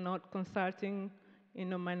practice of not consulting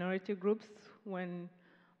minority groups when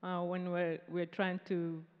we're trying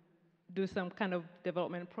to do some kind of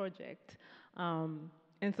development project.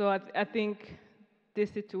 And so I think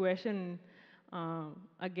this situation,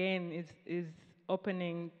 again, is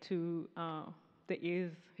opening to the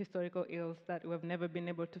historical ills that we've never been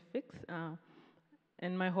able to fix.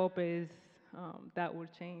 And my hope is that will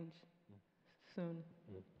change soon.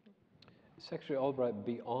 Secretary Albright,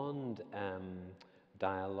 beyond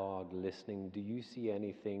dialogue, listening, do you see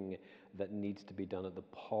anything that needs to be done at the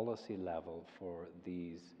policy level for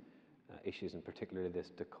these issues, and particularly this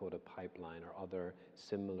Dakota pipeline or other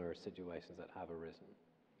similar situations that have arisen?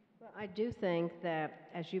 Well, I do think that,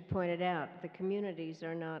 as you pointed out, the communities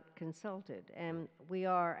are not consulted, and we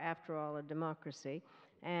are, after all, a democracy,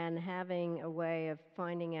 and having a way of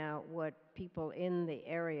finding out what people in the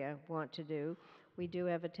area want to do. We do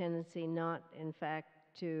have a tendency not, in fact,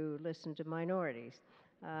 to listen to minorities.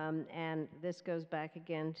 And this goes back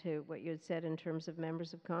again to what you had said in terms of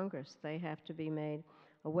members of Congress. They have to be made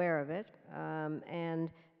aware of it,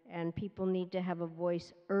 and people need to have a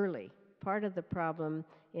voice early. Part of the problem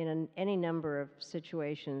in any number of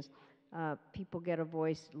situations, people get a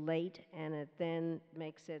voice late, and it then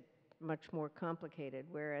makes it much more complicated,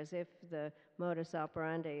 whereas if the modus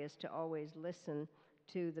operandi is to always listen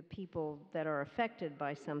to the people that are affected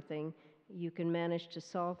by something, you can manage to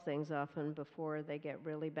solve things often before they get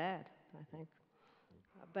really bad, I think.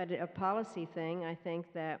 But a policy thing, I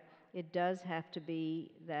think that it does have to be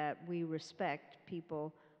that we respect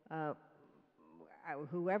people.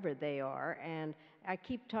 whoever they are. And I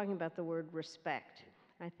keep talking about the word respect,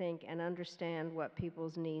 I think, and understand what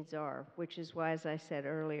people's needs are, which is why, as I said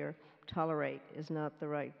earlier, tolerate is not the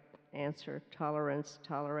right answer. Tolerance,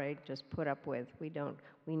 tolerate, just put up with.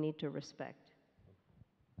 We need to respect.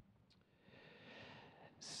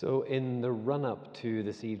 So in the run-up to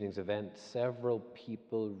this evening's event, several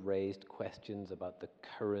people raised questions about the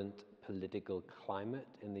current political climate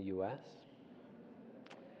in the US.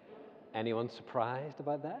 Anyone surprised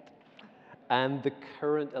about that? And the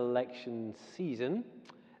current election season.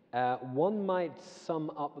 One might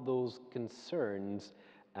sum up those concerns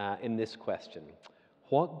in this question.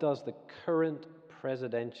 What does the current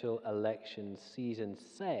presidential election season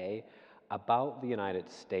say about the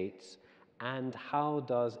United States, and how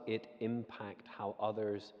does it impact how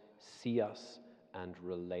others see us and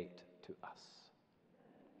relate to us?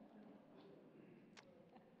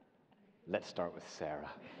 Let's start with Sarah.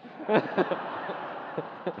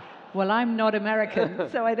 Well, I'm not American,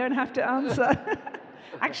 so I don't have to answer.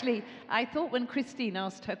 Actually, I thought when Christine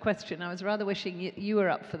asked her question, I was rather wishing you were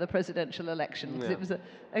up for the presidential election, because it was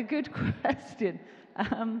a good question.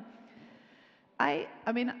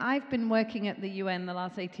 I mean, I've been working at the UN the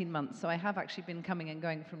last 18 months, so I have actually been coming and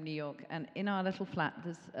going from New York. And in our little flat,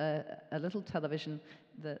 there's a little television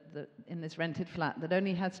in this rented flat that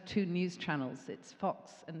only has 2 news channels. It's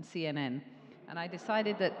Fox and CNN. And I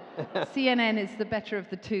decided that CNN is the better of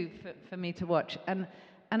the 2 for me to watch. And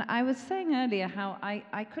I was saying earlier how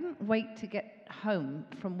I couldn't wait to get home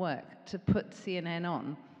from work to put CNN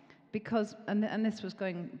on, because, and this was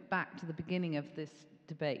going back to the beginning of this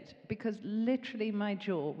debate, because literally my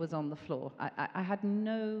jaw was on the floor. I had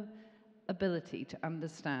no ability to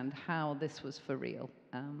understand how this was for real.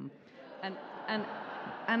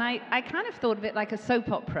 And I kind of thought of it like a soap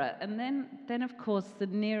opera. And then of course, the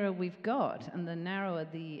nearer we've got and the narrower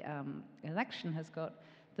the election has got,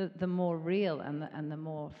 the more real and the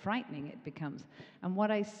more frightening it becomes. And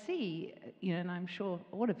what I see, you know, and I'm sure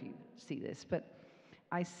all of you see this, but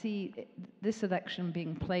I see this election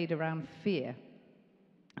being played around fear.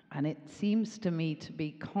 And it seems to me to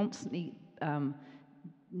be constantly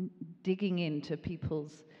digging into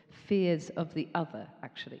people's fears of the other,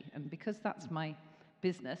 actually. And because that's my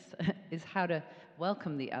business, is how to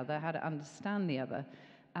welcome the other, how to understand the other,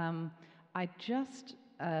 I just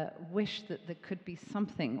wish that there could be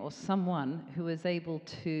something or someone who is able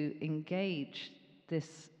to engage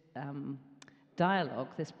this dialogue,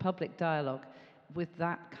 this public dialogue, with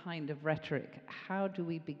that kind of rhetoric. How do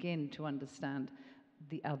we begin to understand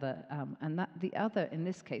the other? And that the other, in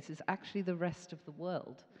this case, is actually the rest of the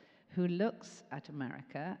world, who looks at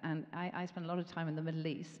America, and I spend a lot of time in the Middle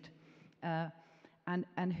East,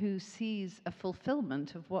 and who sees a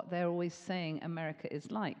fulfillment of what they're always saying America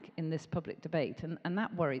is like in this public debate. And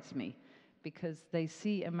that worries me, because they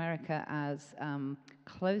see America as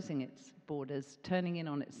closing its borders, turning in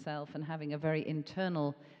on itself, and having a very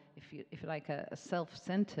internal, if you like, a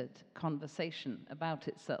self-centered conversation about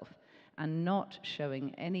itself, and not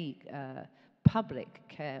showing any public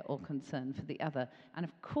care or concern for the other. And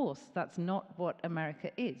of course, that's not what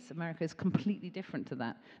America is. America is completely different to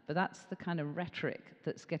that. But that's the kind of rhetoric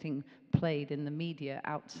that's getting played in the media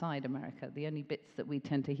outside America, the only bits that we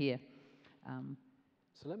tend to hear.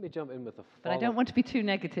 So let me jump in with a follow-up. But I don't want to be too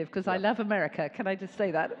negative, because I love America. Can I just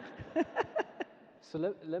say that? So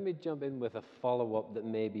let me jump in with a follow-up that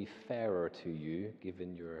may be fairer to you,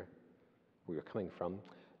 given where you're coming from.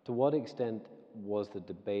 To what extent was the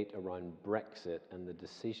debate around Brexit and the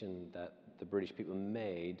decision that the British people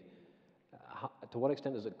made, to what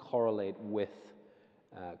extent does it correlate with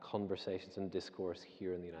conversations and discourse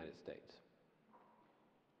here in the United States?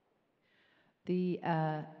 The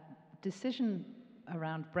decision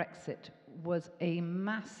around Brexit was a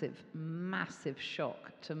massive, massive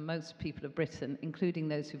shock to most people of Britain, including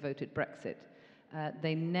those who voted Brexit.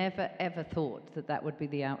 They never, ever thought that that would be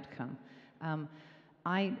the outcome.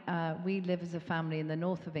 We live as a family in the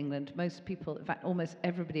north of England. Most people, in fact, almost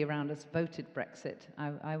everybody around us voted Brexit.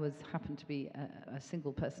 I happened to be a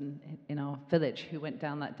single person in our village who went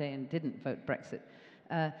down that day and didn't vote Brexit.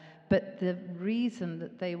 But the reason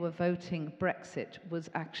that they were voting Brexit was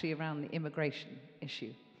actually around the immigration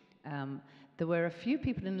issue. There were a few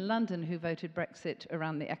people in London who voted Brexit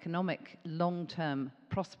around the economic long-term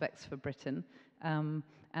prospects for Britain.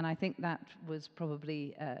 And I think that was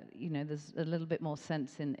probably, there's a little bit more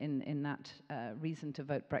sense in that reason to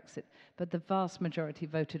vote Brexit. But the vast majority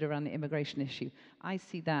voted around the immigration issue. I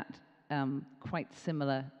see that quite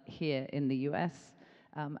similar here in the US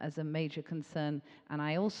as a major concern. And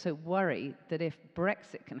I also worry that if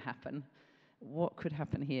Brexit can happen, what could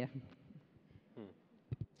happen here?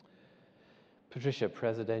 Patricia,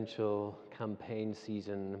 presidential campaign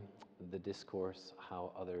season, the discourse,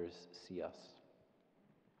 how others see us.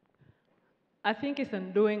 I think it's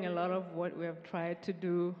undoing a lot of what we have tried to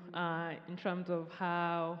do in terms of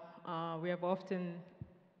how we have often,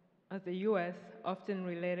 as the US, often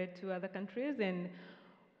related to other countries and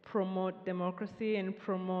promote democracy and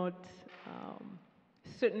promote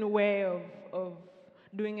certain way of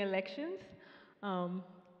doing elections.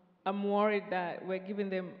 I'm worried that we're giving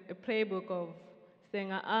them a playbook of saying,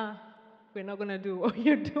 we're not going to do what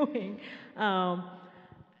you're doing. And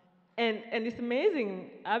it's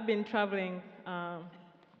amazing. I've been traveling,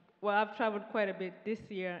 I've traveled quite a bit this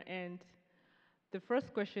year, and the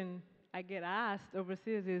first question I get asked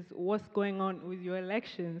overseas is, what's going on with your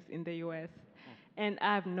elections in the US? And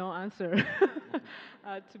I have no answer,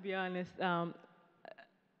 to be honest.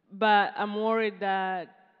 But I'm worried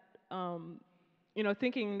that,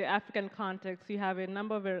 thinking in the African context, you have a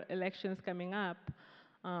number of elections coming up,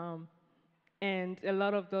 and a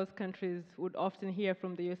lot of those countries would often hear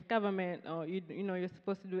from the US government, or you're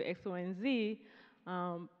supposed to do X, Y, and Z,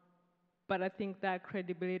 but I think that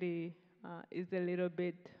credibility is a little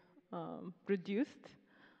bit reduced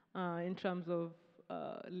in terms of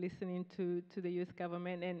listening to the US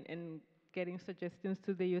government and getting suggestions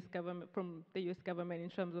to the US government from the US government in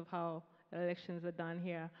terms of how elections are done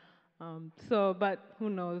here. But who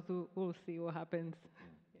knows? We'll see what happens.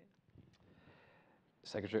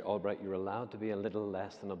 Secretary Albright, you're allowed to be a little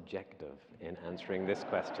less than objective in answering this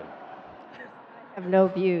question. I have no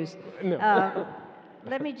views. No.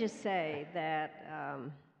 Let me just say that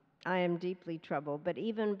I am deeply troubled, but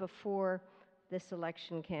even before this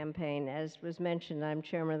election campaign, as was mentioned, I'm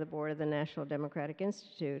chairman of the board of the National Democratic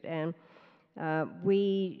Institute, and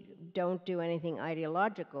we don't do anything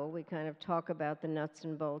ideological. We kind of talk about the nuts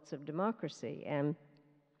and bolts of democracy. And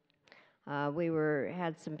we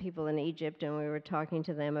had some people in Egypt, and we were talking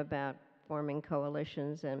to them about forming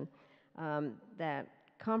coalitions, and that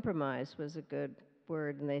compromise was a good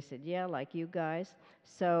word, and they said, yeah, like you guys.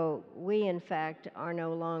 So we, in fact, are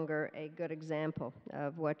no longer a good example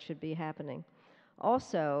of what should be happening.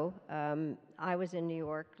 Also, I was in New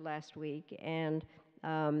York last week, and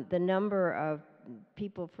the number of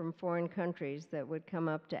people from foreign countries that would come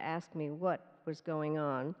up to ask me what was going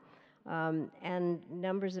on, and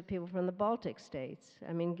numbers of people from the Baltic states.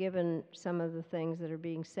 I mean, given some of the things that are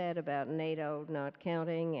being said about NATO not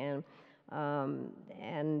counting,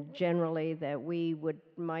 and generally that we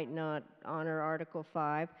might not honor Article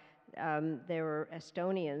 5, there were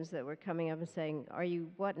Estonians that were coming up and saying,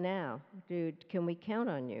 what now? Dude, can we count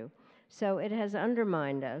on you? So it has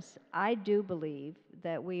undermined us. I do believe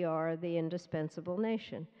that we are the indispensable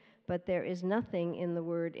nation, but there is nothing in the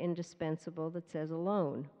word indispensable that says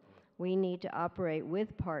alone. We need to operate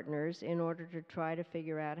with partners in order to try to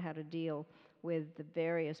figure out how to deal with the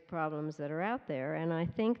various problems that are out there. And I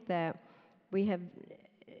think that we have,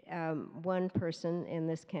 one person in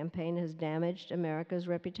this campaign has damaged America's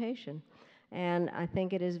reputation. And I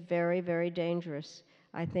think it is very, very dangerous.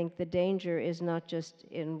 I think the danger is not just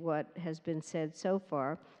in what has been said so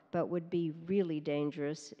far, but would be really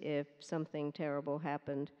dangerous if something terrible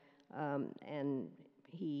happened and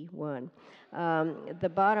he won.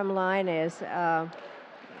 The bottom line is, I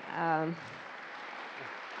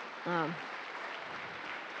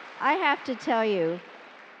have to tell you,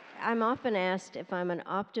 I'm often asked if I'm an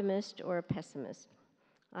optimist or a pessimist.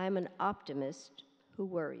 I'm an optimist who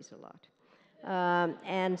worries a lot.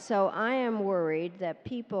 And so I am worried that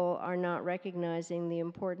people are not recognizing the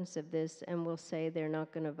importance of this and will say they're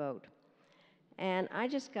not going to vote. And I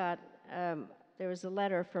just got, there was a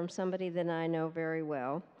letter from somebody that I know very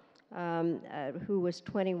well, who was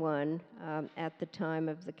 21 at the time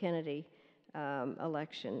of the Kennedy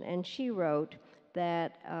election. And she wrote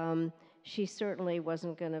that she certainly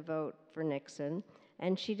wasn't going to vote for Nixon,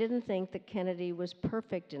 and she didn't think that Kennedy was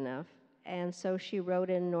perfect enough, and so she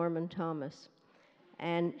wrote in Norman Thomas,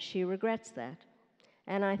 and she regrets that.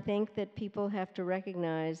 And I think that people have to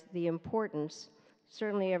recognize the importance,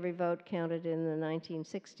 certainly every vote counted in the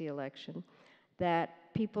 1960 election,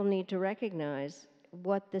 that people need to recognize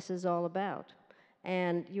what this is all about.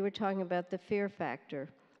 And you were talking about the fear factor.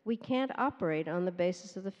 We can't operate on the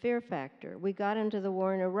basis of the fear factor. We got into the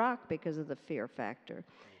war in Iraq because of the fear factor.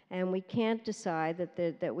 And we can't decide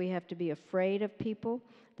that we have to be afraid of people,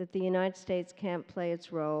 that the United States can't play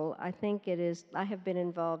its role. I think it is, I have been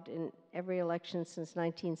involved in every election since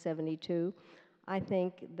 1972. I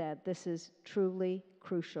think that this is truly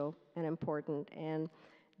crucial and important, and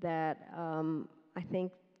that I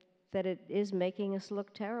think that it is making us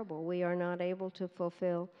look terrible. We are not able to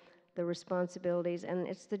fulfill the responsibilities, and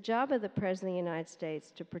it's the job of the President of the United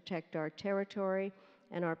States to protect our territory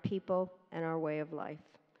and our people and our way of life.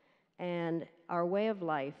 And our way of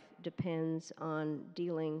life depends on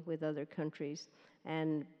dealing with other countries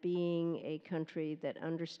and being a country that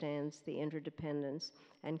understands the interdependence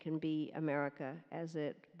and can be America as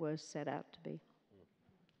it was set out to be.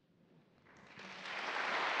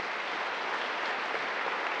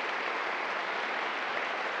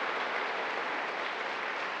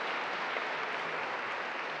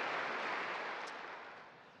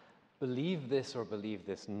 Believe this or believe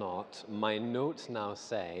this not, my notes now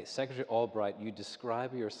say, Secretary Albright, you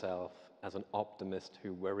describe yourself as an optimist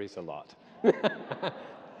who worries a lot.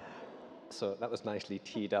 So that was nicely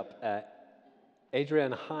teed up.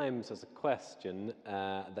 Adrienne Himes has a question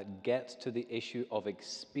that gets to the issue of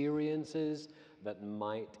experiences that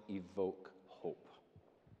might evoke hope.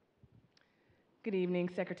 Good evening,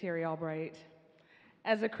 Secretary Albright.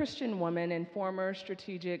 As a Christian woman and former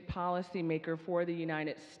strategic policymaker for the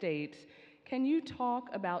United States, can you talk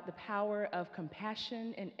about the power of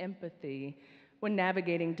compassion and empathy when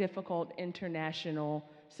navigating difficult international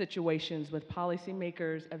situations with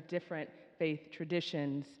policymakers of different faith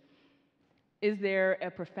traditions? Is there a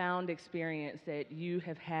profound experience that you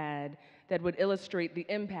have had that would illustrate the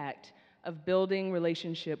impact of building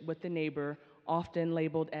relationship with the neighbor, often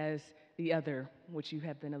labeled as the other, which you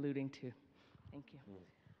have been alluding to? Thank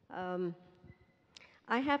you.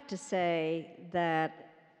 I have to say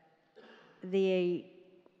that the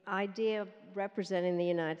idea of representing the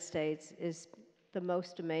United States is the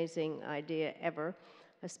most amazing idea ever,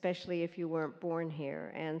 especially if you weren't born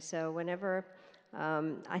here. And so whenever,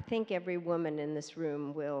 I think every woman in this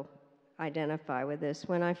room will identify with this.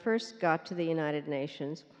 When I first got to the United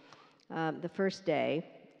Nations, the first day,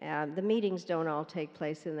 the meetings don't all take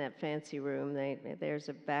place in that fancy room. There's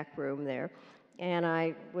a back room there. And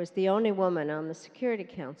I was the only woman on the Security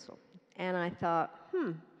Council. And I thought,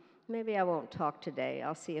 maybe I won't talk today.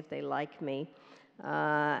 I'll see if they like me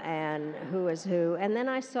and who is who. And then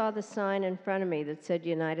I saw the sign in front of me that said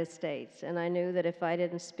United States. And I knew that if I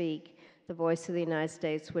didn't speak, the voice of the United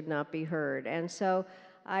States would not be heard. And so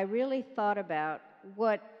I really thought about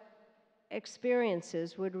what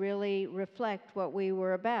experiences would really reflect what we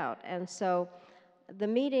were about. And so the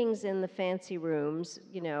meetings in the fancy rooms,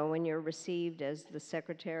 you know, when you're received as the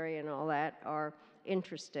secretary and all that, are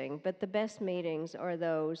interesting. But the best meetings are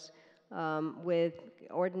those with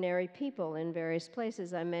ordinary people in various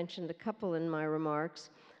places. I mentioned a couple in my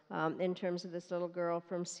remarks in terms of this little girl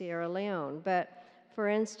from Sierra Leone. But for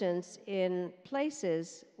instance, in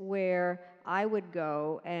places where I would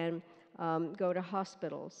go and go to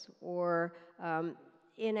hospitals, or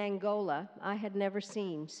in Angola, I had never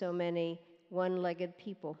seen so many one-legged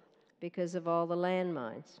people because of all the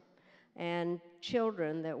landmines, and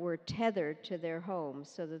children that were tethered to their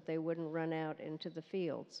homes so that they wouldn't run out into the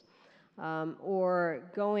fields, or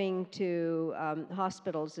going to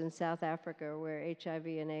hospitals in South Africa where HIV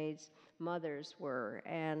and AIDS mothers were,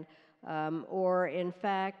 and or in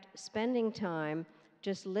fact spending time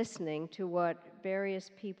just listening to what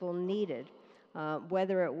various people needed.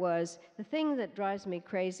 Whether it was, the thing that drives me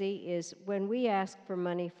crazy is when we ask for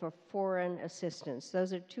money for foreign assistance.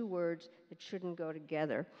 Those are two words that shouldn't go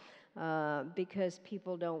together because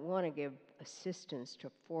people don't want to give assistance to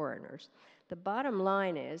foreigners. The bottom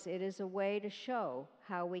line is, it is a way to show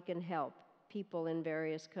how we can help people in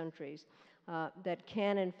various countries that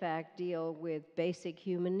can in fact deal with basic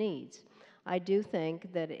human needs. I do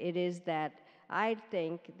think that it is that, I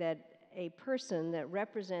think that a person that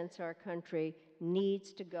represents our country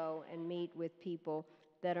needs to go and meet with people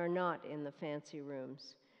that are not in the fancy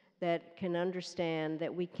rooms, that can understand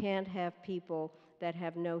that we can't have people that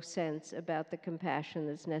have no sense about the compassion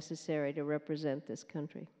that's necessary to represent this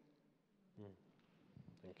country.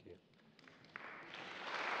 Thank you.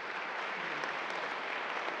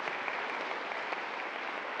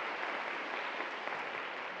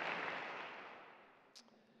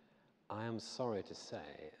 I am sorry to say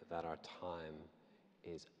that our time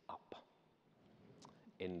is up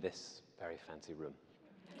in this very fancy room.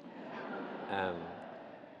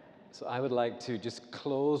 So I would like to just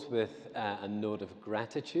close with a note of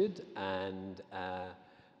gratitude and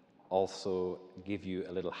also give you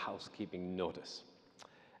a little housekeeping notice.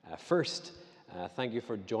 First, thank you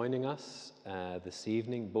for joining us this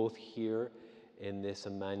evening, both here in this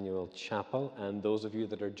Emmanuel Chapel and those of you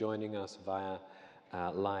that are joining us via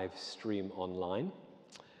live stream online.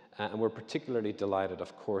 And we're particularly delighted,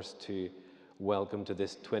 of course, to welcome to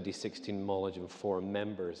this 2016 Mollegen Forum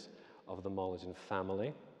members of the Mollegen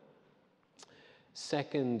family.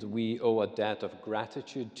 Second, we owe a debt of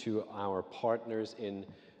gratitude to our partners in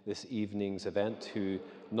this evening's event, who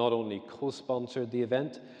not only co-sponsored the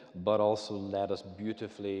event, but also led us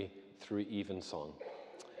beautifully through Evensong.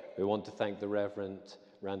 We want to thank the Reverend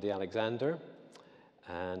Randy Alexander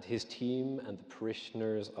and his team and the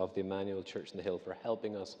parishioners of the Emmanuel Church in the Hill for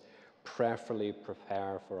helping us prayerfully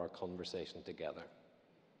prepare for our conversation together.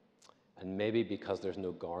 And maybe because there's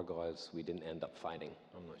no gargoyles, we didn't end up fighting.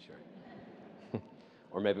 I'm not sure.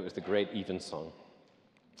 Or maybe it was the great Evensong.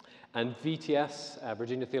 And VTS,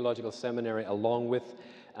 Virginia Theological Seminary, along with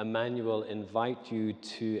Emmanuel, invite you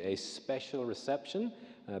to a special reception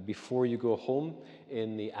before you go home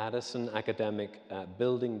in the Addison Academic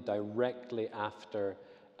Building directly after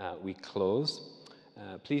we close.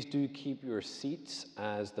 Please do keep your seats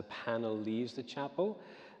as the panel leaves the chapel,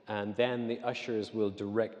 and then the ushers will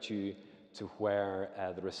direct you to where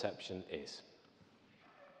the reception is.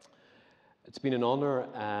 It's been an honor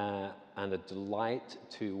and a delight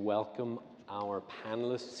to welcome our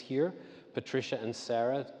panelists here. Patricia and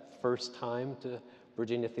Sarah, first time to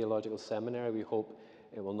Virginia Theological Seminary. We hope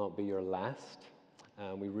it will not be your last.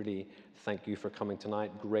 We really thank you for coming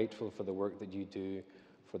tonight. Grateful for the work that you do,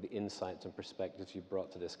 for the insights and perspectives you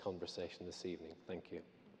brought to this conversation this evening. Thank you.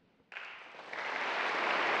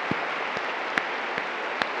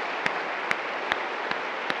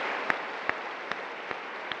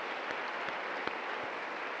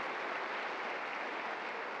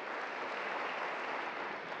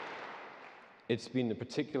 It's been a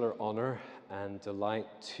particular honor and delight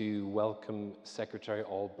to welcome Secretary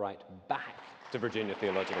Albright back to Virginia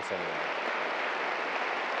Theological Seminary.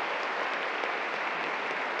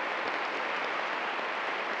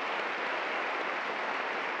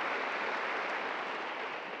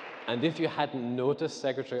 And if you hadn't noticed,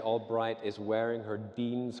 Secretary Albright is wearing her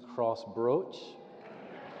Dean's Cross brooch.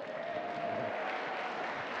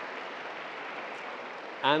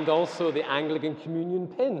 And also the Anglican Communion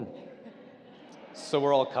pin. So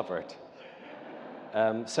we're all covered.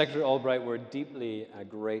 Secretary Albright, we're deeply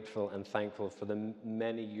grateful and thankful for the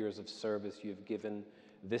many years of service you've given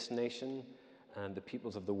this nation and the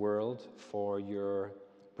peoples of the world, for your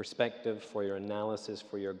perspective, for your analysis,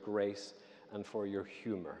 for your grace, and for your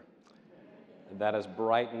humor. That has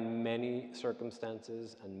brightened many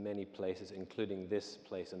circumstances and many places, including this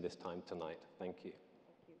place and this time tonight. Thank you.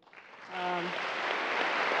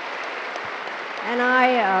 And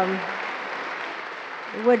I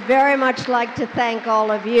would very much like to thank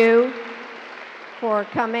all of you for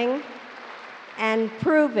coming and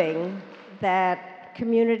proving that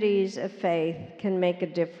communities of faith can make a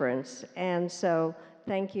difference. And so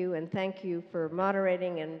thank you, and thank you for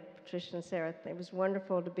moderating, and Patricia and Sarah, it was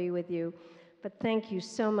wonderful to be with you. But thank you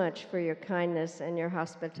so much for your kindness and your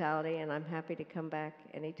hospitality, and I'm happy to come back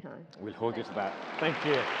anytime. We'll hold you to that. Thank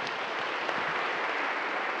you.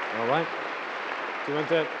 All right. Do you want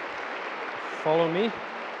to follow me?